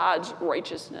toward God's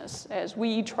righteousness as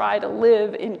we try to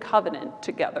live in covenant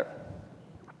together.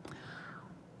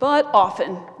 But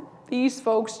often, these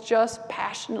folks just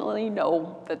passionately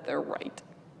know that they're right.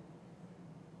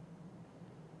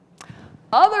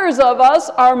 Others of us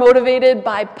are motivated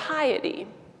by piety.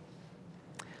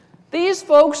 These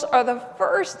folks are the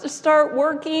first to start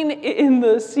working in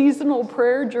the seasonal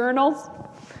prayer journals.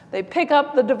 They pick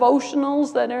up the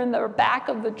devotionals that are in the back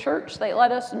of the church. They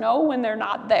let us know when they're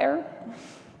not there.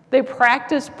 They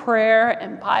practice prayer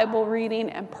and Bible reading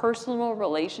and personal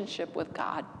relationship with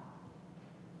God.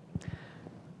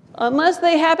 Unless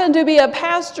they happen to be a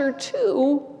pastor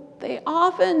too, they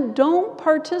often don't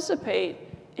participate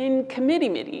in committee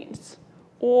meetings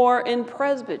or in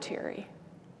presbytery,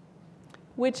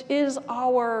 which is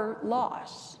our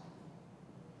loss.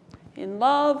 In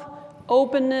love,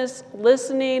 openness,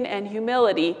 listening, and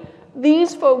humility,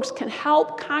 these folks can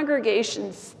help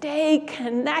congregations stay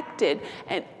connected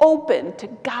and open to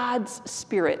God's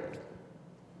Spirit.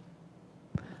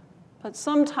 But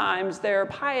sometimes their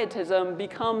pietism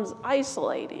becomes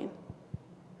isolating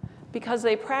because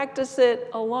they practice it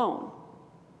alone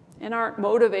and aren't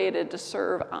motivated to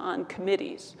serve on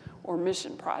committees or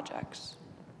mission projects.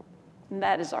 And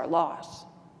that is our loss.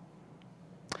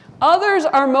 Others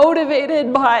are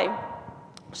motivated by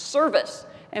service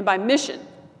and by mission.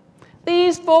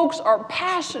 These folks are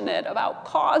passionate about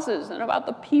causes and about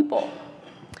the people.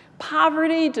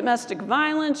 Poverty, domestic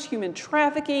violence, human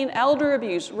trafficking, elder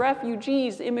abuse,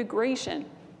 refugees, immigration.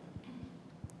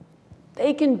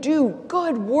 They can do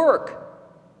good work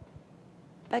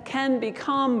that can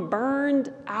become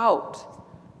burned out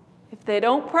if they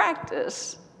don't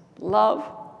practice love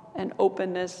and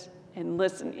openness and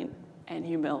listening and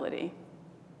humility.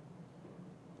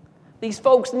 These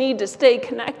folks need to stay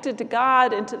connected to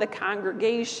God and to the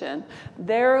congregation,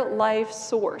 their life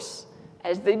source,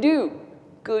 as they do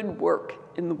good work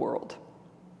in the world.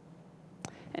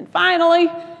 And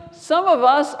finally, some of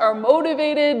us are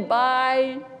motivated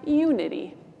by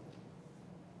unity.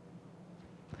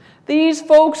 These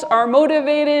folks are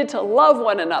motivated to love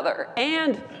one another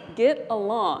and get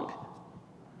along.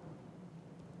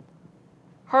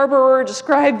 Haberer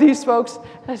described these folks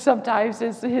as sometimes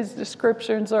his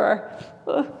descriptions are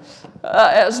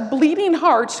as bleeding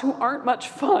hearts who aren't much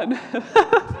fun.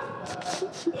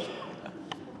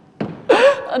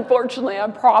 Unfortunately,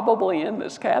 I'm probably in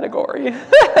this category.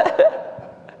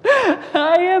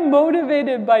 I am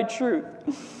motivated by truth,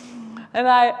 and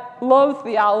I love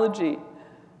theology,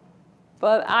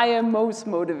 but I am most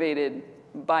motivated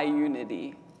by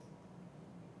unity.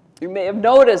 You may have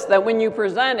noticed that when you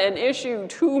present an issue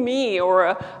to me or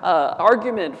an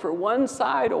argument for one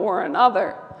side or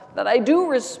another, that I do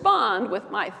respond with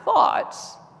my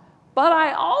thoughts, but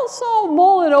I also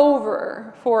mull it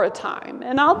over for a time,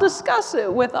 and I'll discuss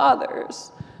it with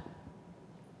others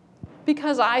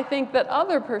because I think that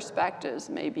other perspectives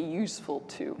may be useful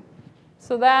too.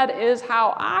 So that is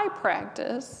how I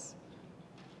practice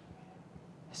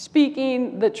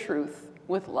speaking the truth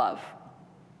with love.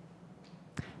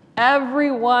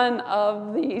 Every one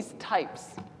of these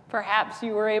types, perhaps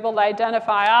you were able to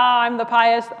identify, I'm the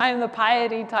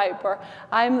piety type, or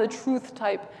I'm the truth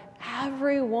type.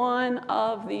 Every one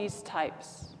of these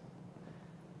types.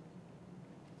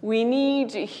 We need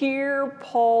to hear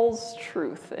Paul's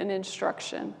truth and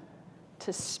instruction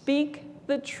to speak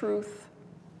the truth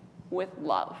with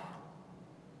love.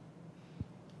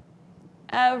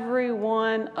 every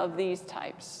one of these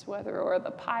types, whether we're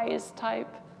the pious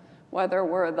type, whether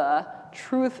we're the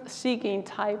truth-seeking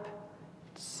type,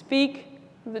 speak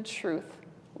the truth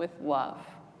with love.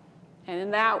 And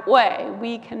in that way,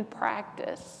 we can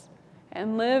practice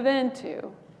and live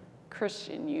into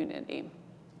Christian unity.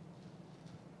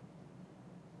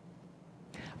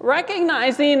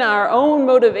 Recognizing our own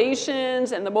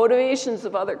motivations and the motivations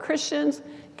of other Christians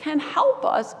can help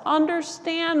us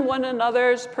understand one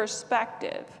another's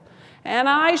perspective. And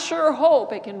I sure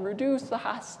hope it can reduce the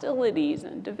hostilities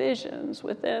and divisions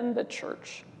within the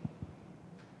church.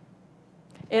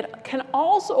 It can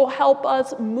also help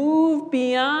us move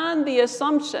beyond the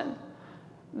assumption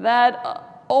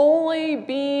that only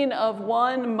being of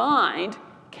one mind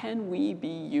can we be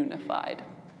unified.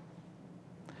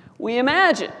 We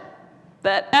imagine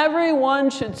that everyone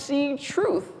should see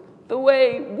truth the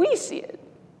way we see it,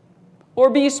 or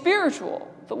be spiritual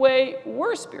the way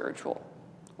we're spiritual,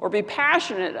 or be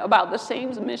passionate about the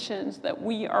same missions that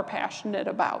we are passionate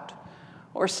about,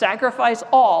 or sacrifice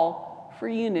all for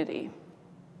unity.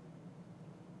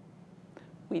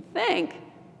 We think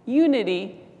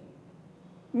unity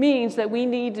means that we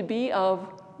need to be of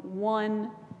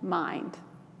one mind.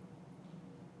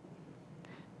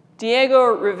 Diego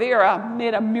Rivera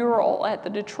made a mural at the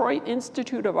Detroit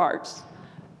Institute of Arts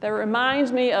that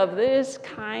reminds me of this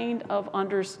kind of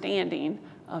understanding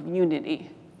of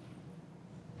unity.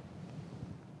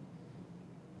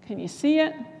 Can you see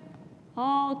it?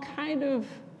 All kind of,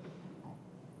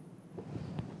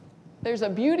 there's a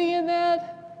beauty in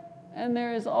that, and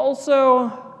there is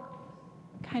also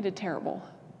kind of terrible.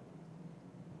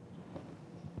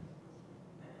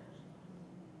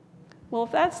 Well,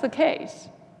 if that's the case,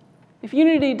 if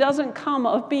unity doesn't come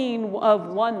of being of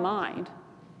one mind,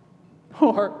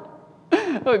 or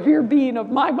of your being of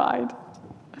my mind,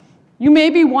 you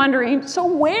may be wondering, so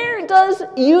where does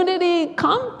unity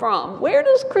come from? Where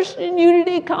does Christian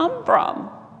unity come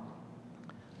from?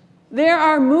 There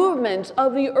are movements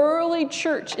of the early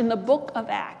church in the book of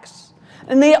Acts,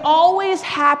 and they always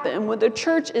happen when the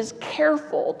church is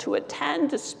careful to attend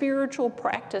to spiritual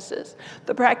practices,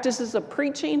 the practices of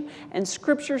preaching and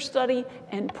scripture study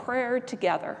and prayer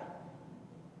together.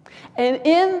 And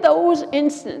in those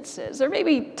instances, there may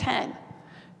be 10,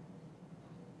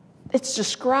 it's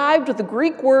described with the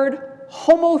Greek word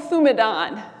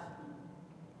homothumadon.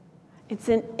 It's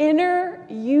an inner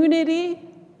unity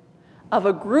of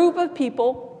a group of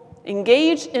people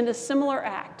engaged in a similar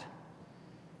act.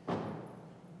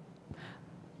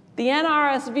 The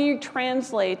NRSV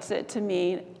translates it to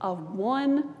mean of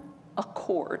one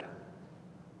accord.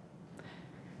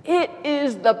 It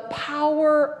is the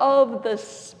power of the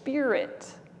Spirit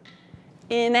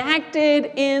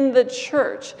enacted in the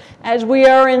church as we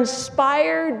are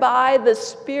inspired by the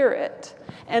Spirit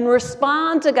and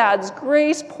respond to God's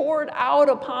grace poured out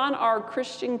upon our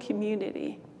Christian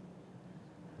community.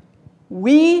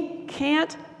 We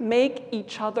can't make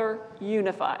each other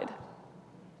unified.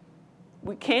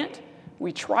 We can't.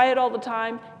 We try it all the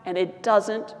time, and it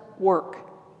doesn't work.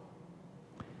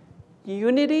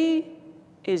 Unity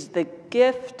is the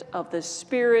gift of the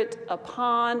Spirit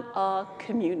upon a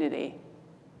community.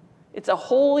 It's a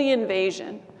holy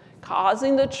invasion,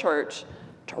 causing the church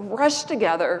to rush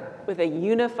together with a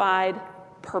unified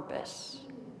purpose.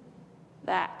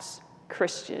 That's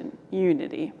Christian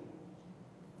unity.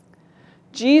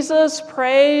 Jesus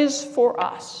prays for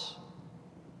us.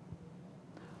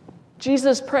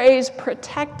 Jesus prays,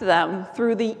 protect them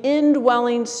through the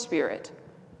indwelling Spirit,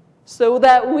 so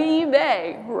that we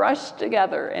may rush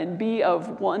together and be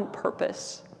of one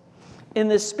purpose. In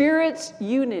the Spirit's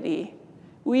unity,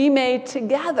 we may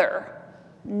together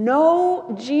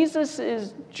know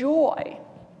Jesus' joy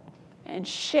and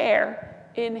share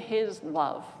in his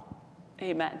love.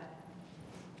 Amen.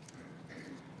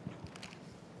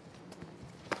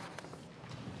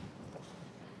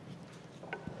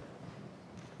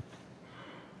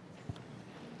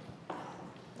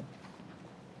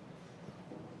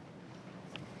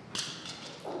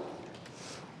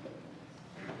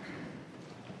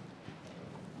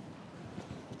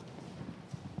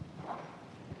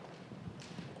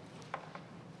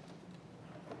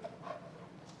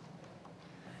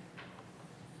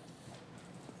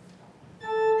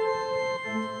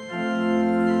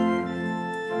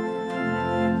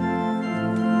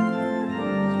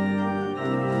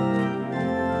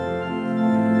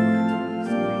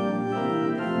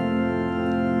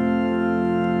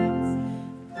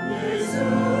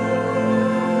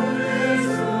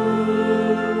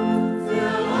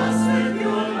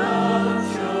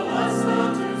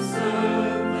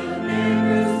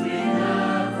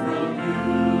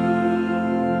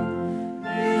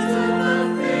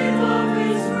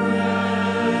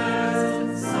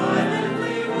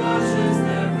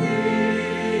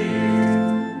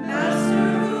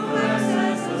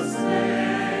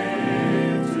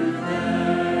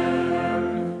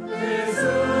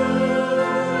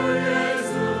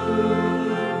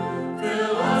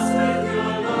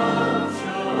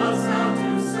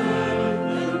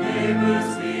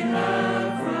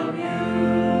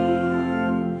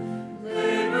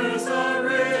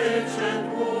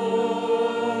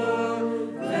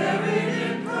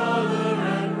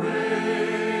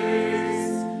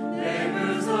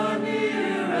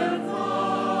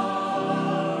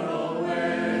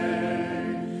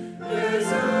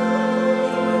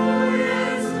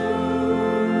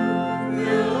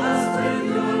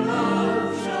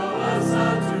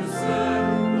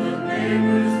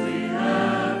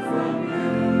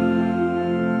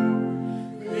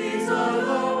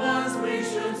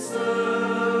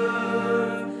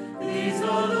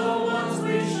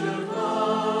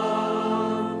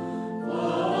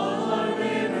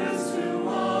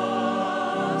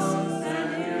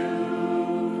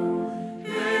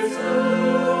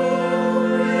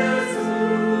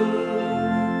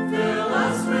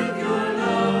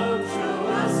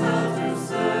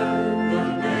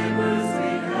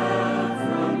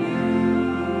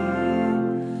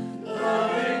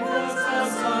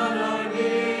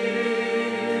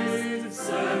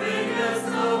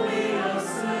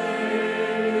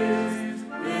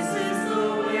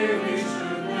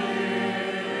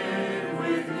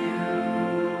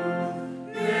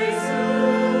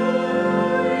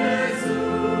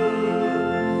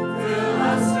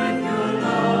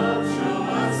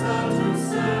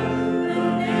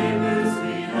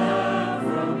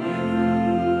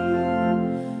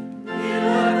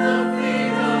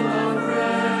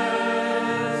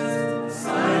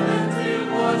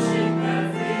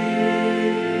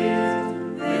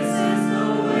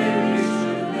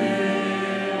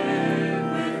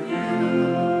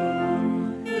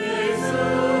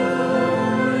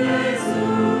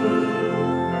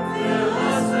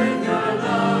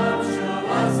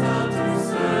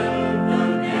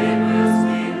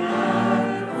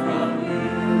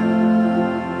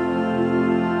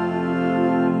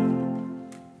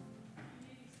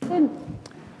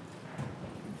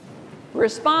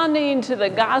 responding to the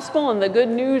gospel and the good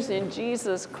news in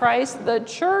Jesus Christ, the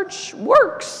church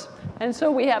works. And so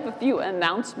we have a few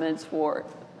announcements for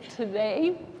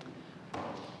today.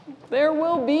 There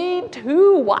will be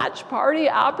 2 watch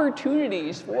party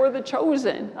opportunities for the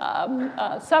chosen.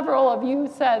 Several of you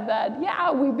said that,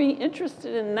 yeah, we'd be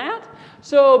interested in that.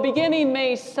 So beginning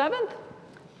May 7th,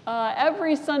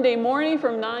 every Sunday morning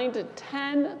from 9 to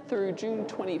 10 through June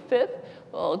 25th,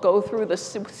 we'll go through the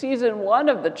season 1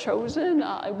 of the chosen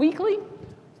weekly,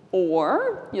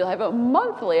 or you'll have a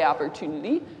monthly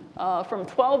opportunity from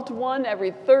 12 to 1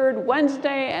 every 3rd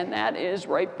Wednesday, and that is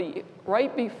right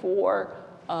before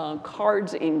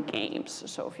cards and games.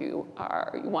 So if you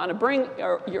want to bring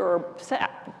your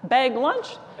bag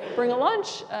lunch, bring a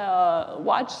lunch,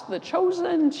 watch The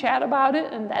Chosen, chat about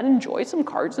it, and then enjoy some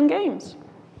cards and games.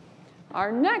 Our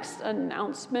next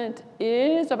announcement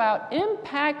is about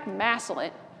Impact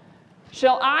Massillon.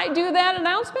 Shall I do that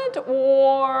announcement,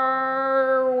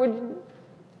 or would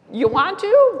you want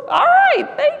to? All right,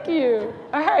 thank you.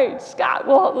 All right, Scott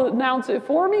will announce it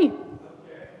for me.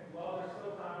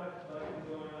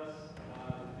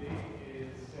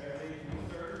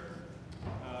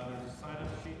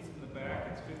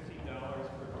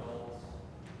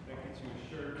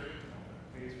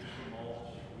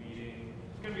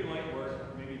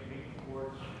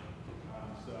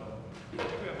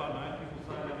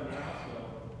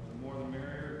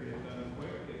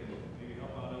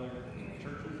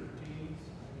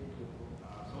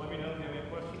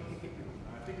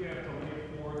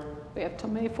 We have till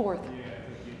May 4th.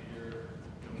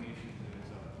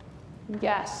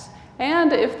 Yes,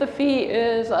 and if the fee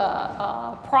is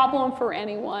a problem for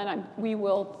anyone, we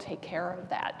will take care of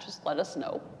that. Just let us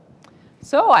know.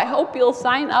 So I hope you'll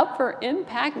sign up for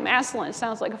Impact Massillon. It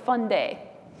sounds like a fun day.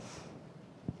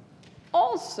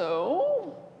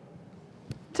 Also,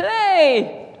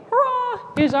 today,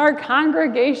 hurrah, is our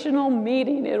congregational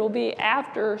meeting. It'll be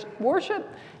after worship,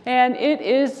 and it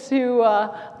is to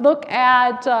look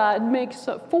at, make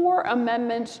 4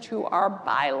 amendments to our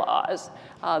bylaws.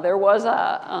 There was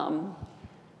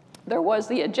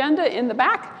the agenda in the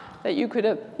back that you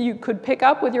could pick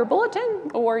up with your bulletin,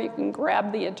 or you can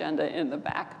grab the agenda in the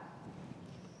back.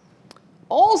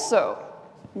 Also,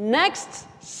 next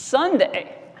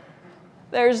Sunday,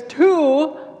 there's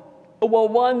 2, well,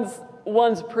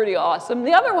 one's pretty awesome.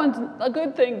 The other one's a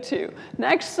good thing too.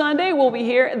 Next Sunday we'll be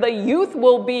here. The youth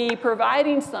will be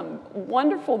providing some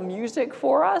wonderful music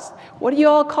for us. What do you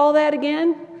all call that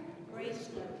again? Grace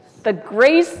notes. The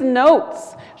grace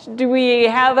notes. Do we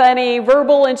have any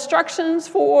verbal instructions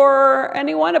for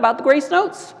anyone about the grace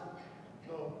notes?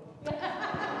 No.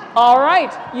 All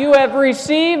right, you have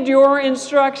received your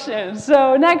instructions.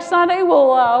 So next Sunday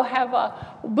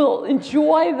we'll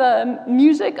enjoy the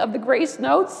music of the grace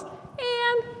notes.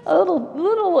 And a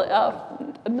little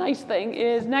nice thing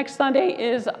is next Sunday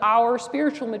is our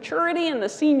spiritual maturity in the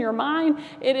senior mind.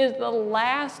 It is the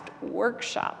last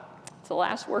workshop. It's the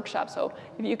last workshop. So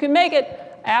if you can make it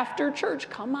after church,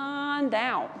 come on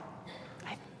down.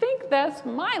 I think that's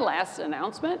my last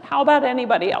announcement. How about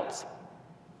anybody else?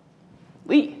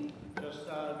 Lee. Just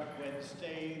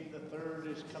Wednesday the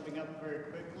 3rd is coming up very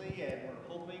quickly, and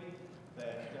we're hoping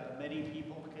that many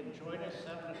people can join us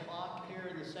 7 o'clock here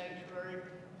in the sanctuary.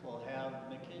 We'll have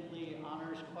McKinley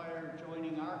Honors Choir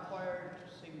joining our choir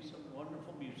to sing some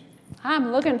wonderful music.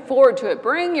 I'm looking forward to it.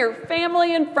 Bring your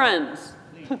family and friends.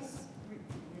 Please.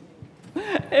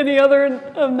 Any other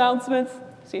announcements?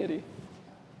 Sandy.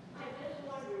 I just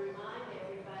want to remind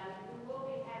everybody we will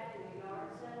be having a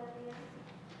yard sale again.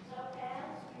 So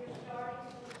as you're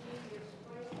starting to do your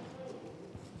spring cleaning,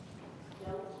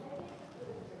 don't take it to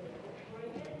the refrigerator.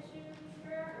 Bring it to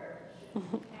church,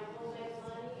 and we'll make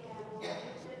money and we'll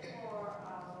use it for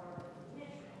our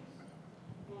missions.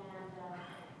 And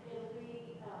it'll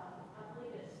be, I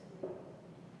believe it's the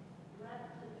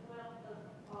 11th and 12th of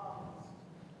August.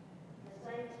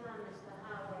 Same time as the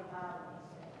highway Bible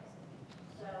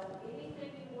says. So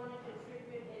anything you want to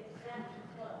contribute except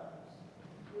clothes,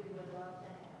 we would love to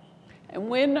have. And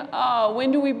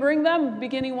when do we bring them?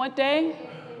 Beginning what day?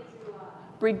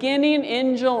 Beginning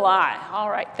in July. All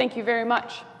right, thank you very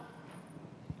much.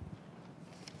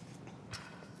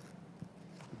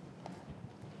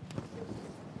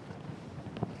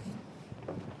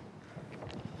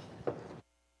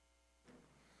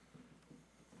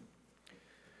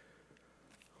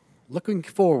 Looking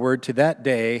forward to that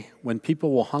day when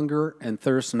people will hunger and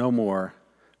thirst no more,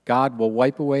 God will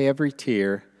wipe away every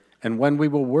tear, and when we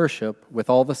will worship with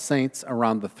all the saints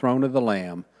around the throne of the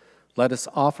Lamb, let us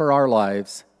offer our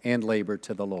lives and labor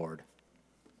to the Lord.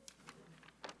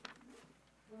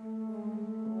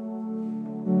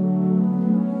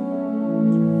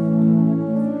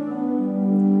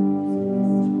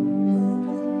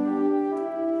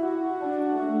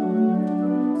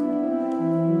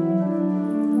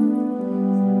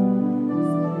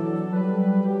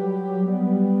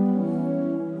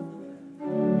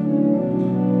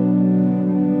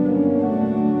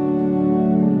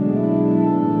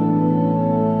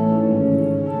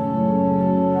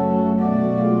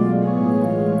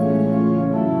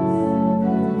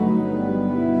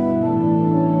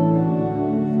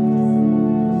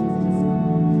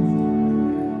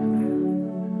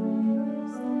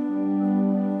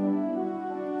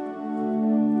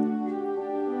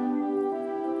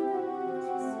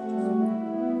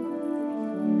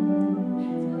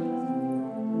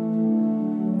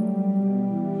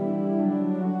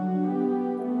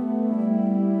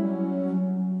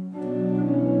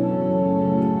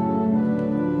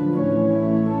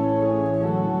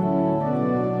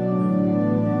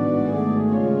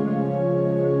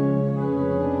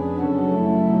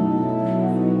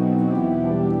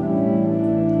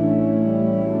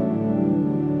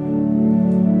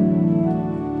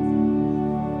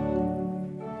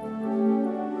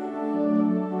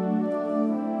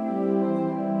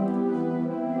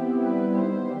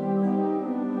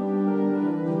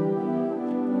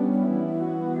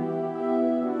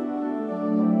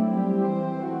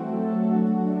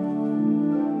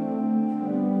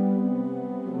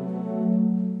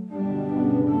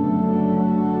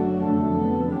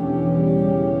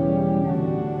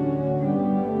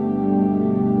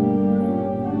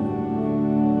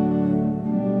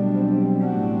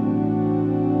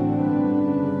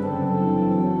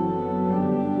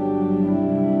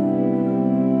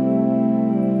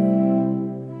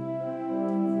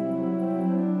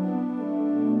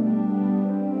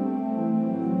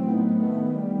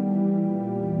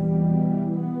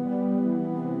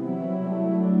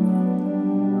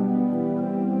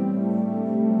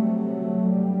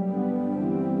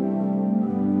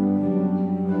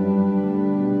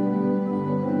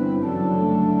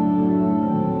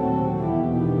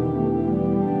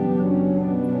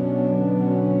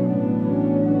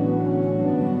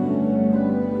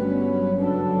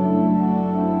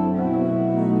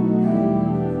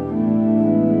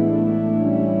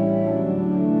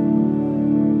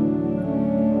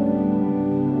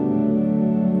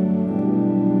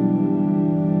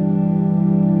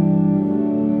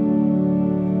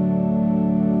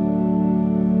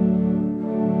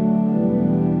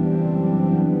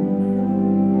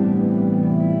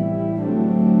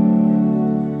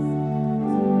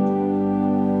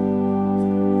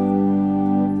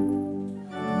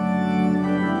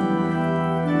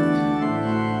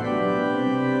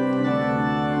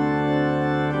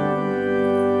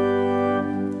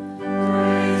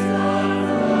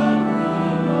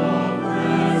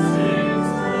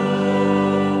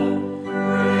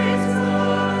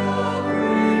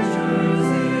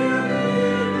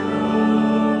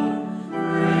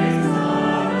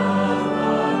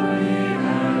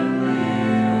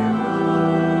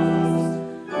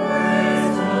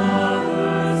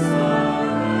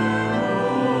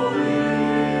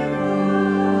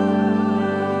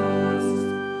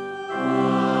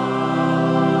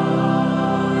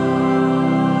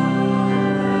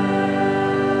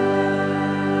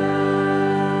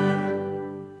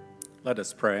 Let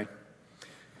us pray.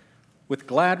 With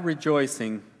glad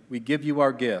rejoicing, we give you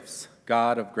our gifts,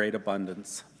 God of great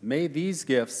abundance. May these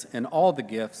gifts and all the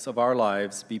gifts of our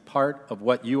lives be part of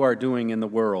what you are doing in the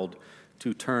world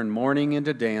to turn mourning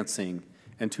into dancing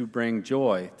and to bring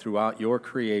joy throughout your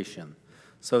creation,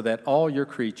 so that all your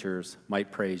creatures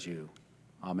might praise you.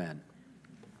 Amen.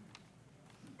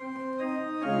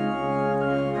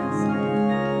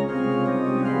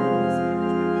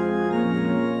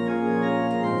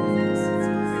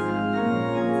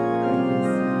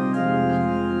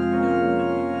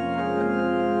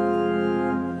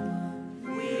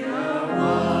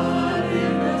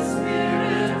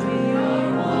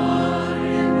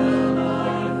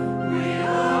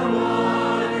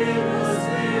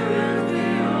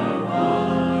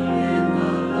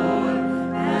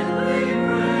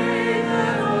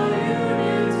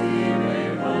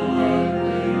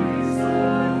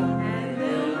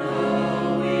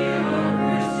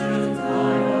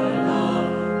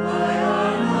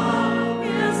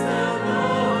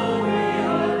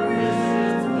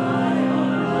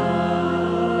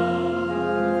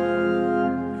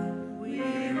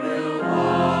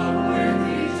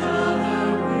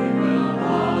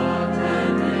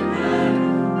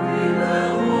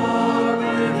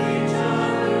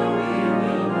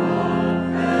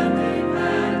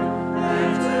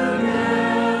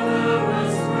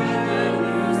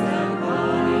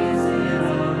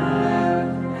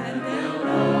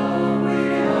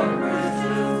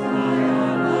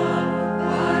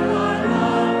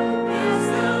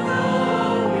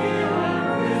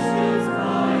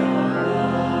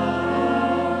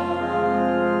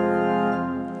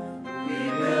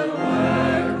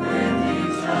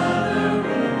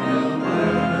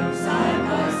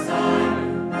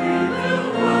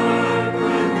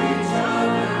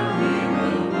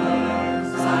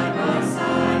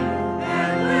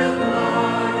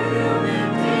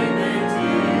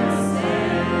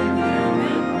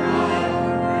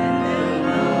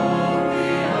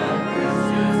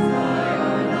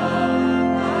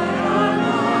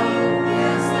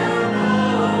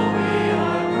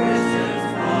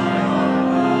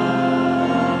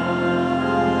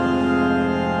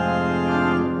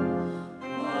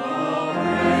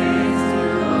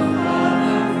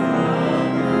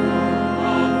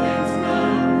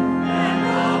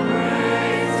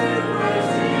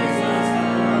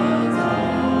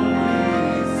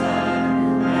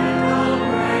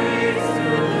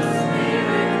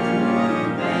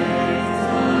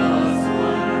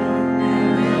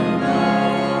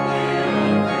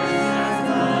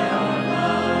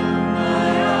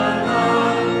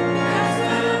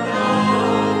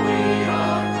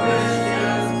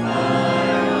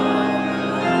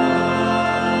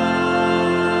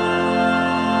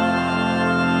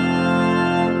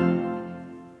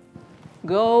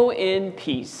 Go in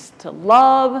peace to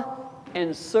love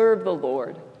and serve the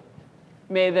Lord.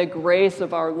 May the grace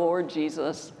of our Lord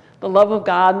Jesus, the love of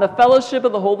God, and the fellowship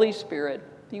of the Holy Spirit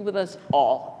be with us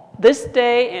all, this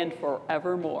day and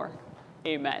forevermore.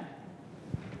 Amen.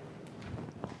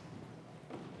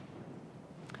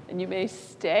 And you may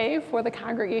stay for the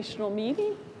congregational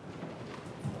meeting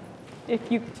if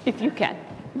you can.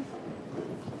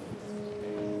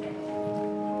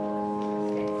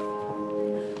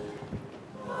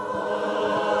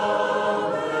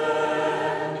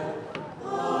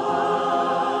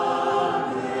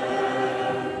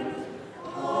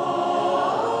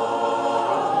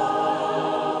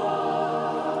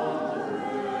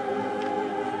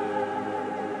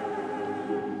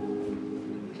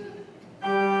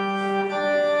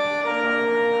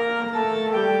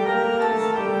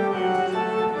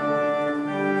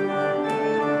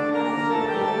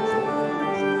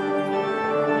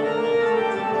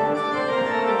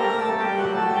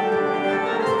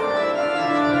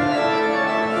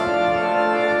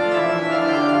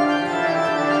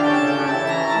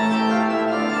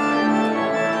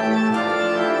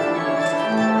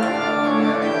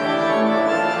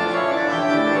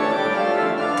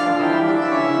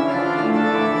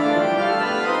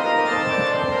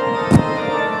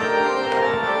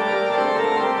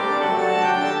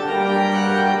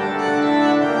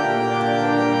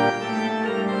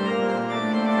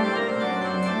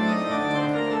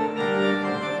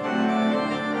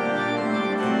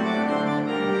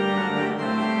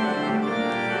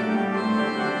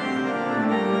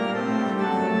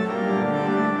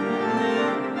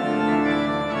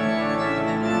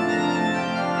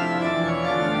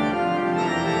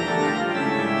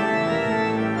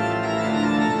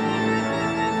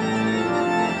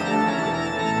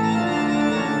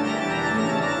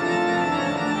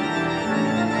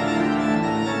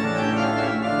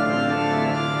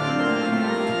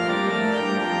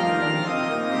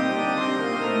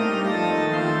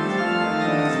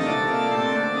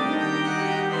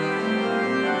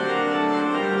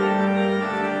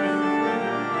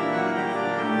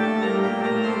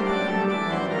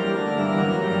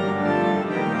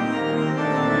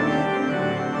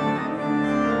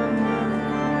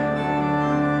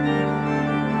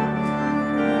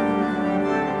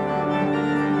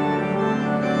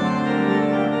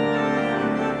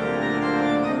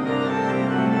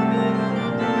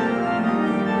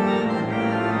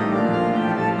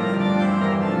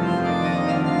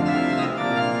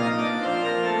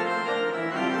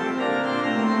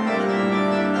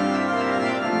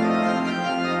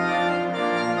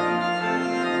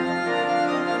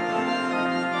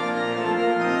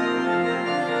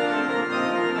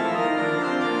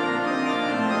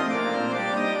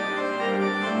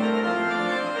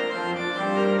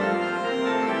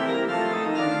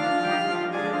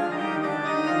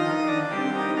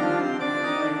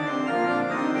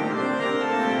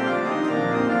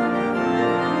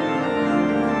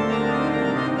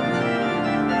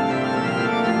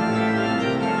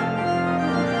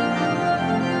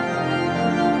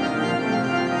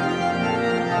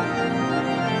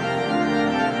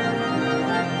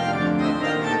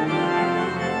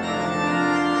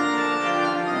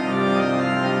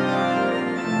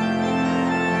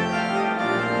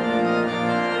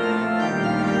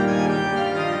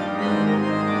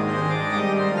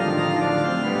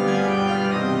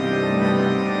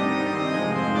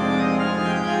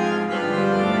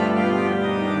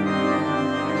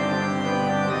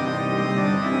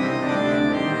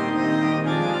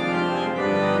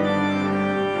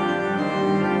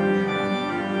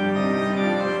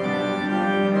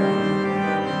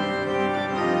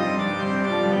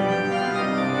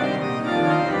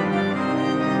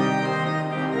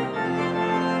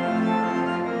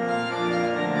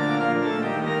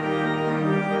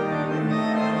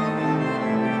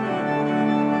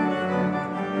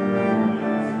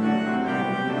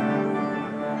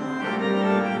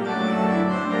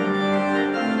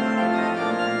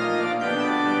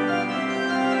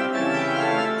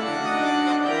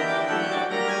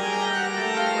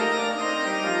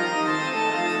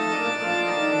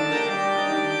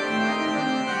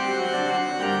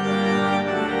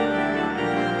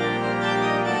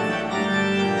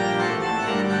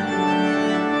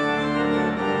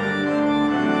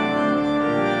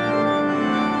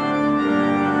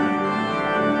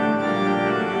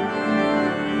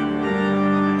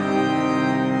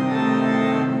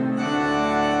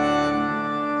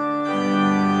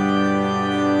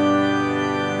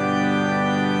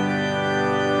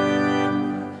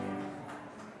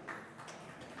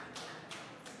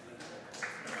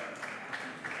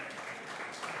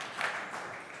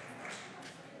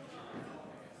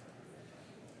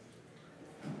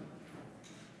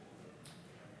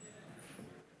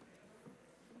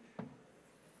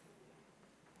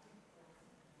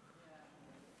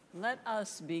 Let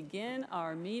us begin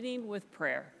our meeting with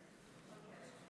prayer.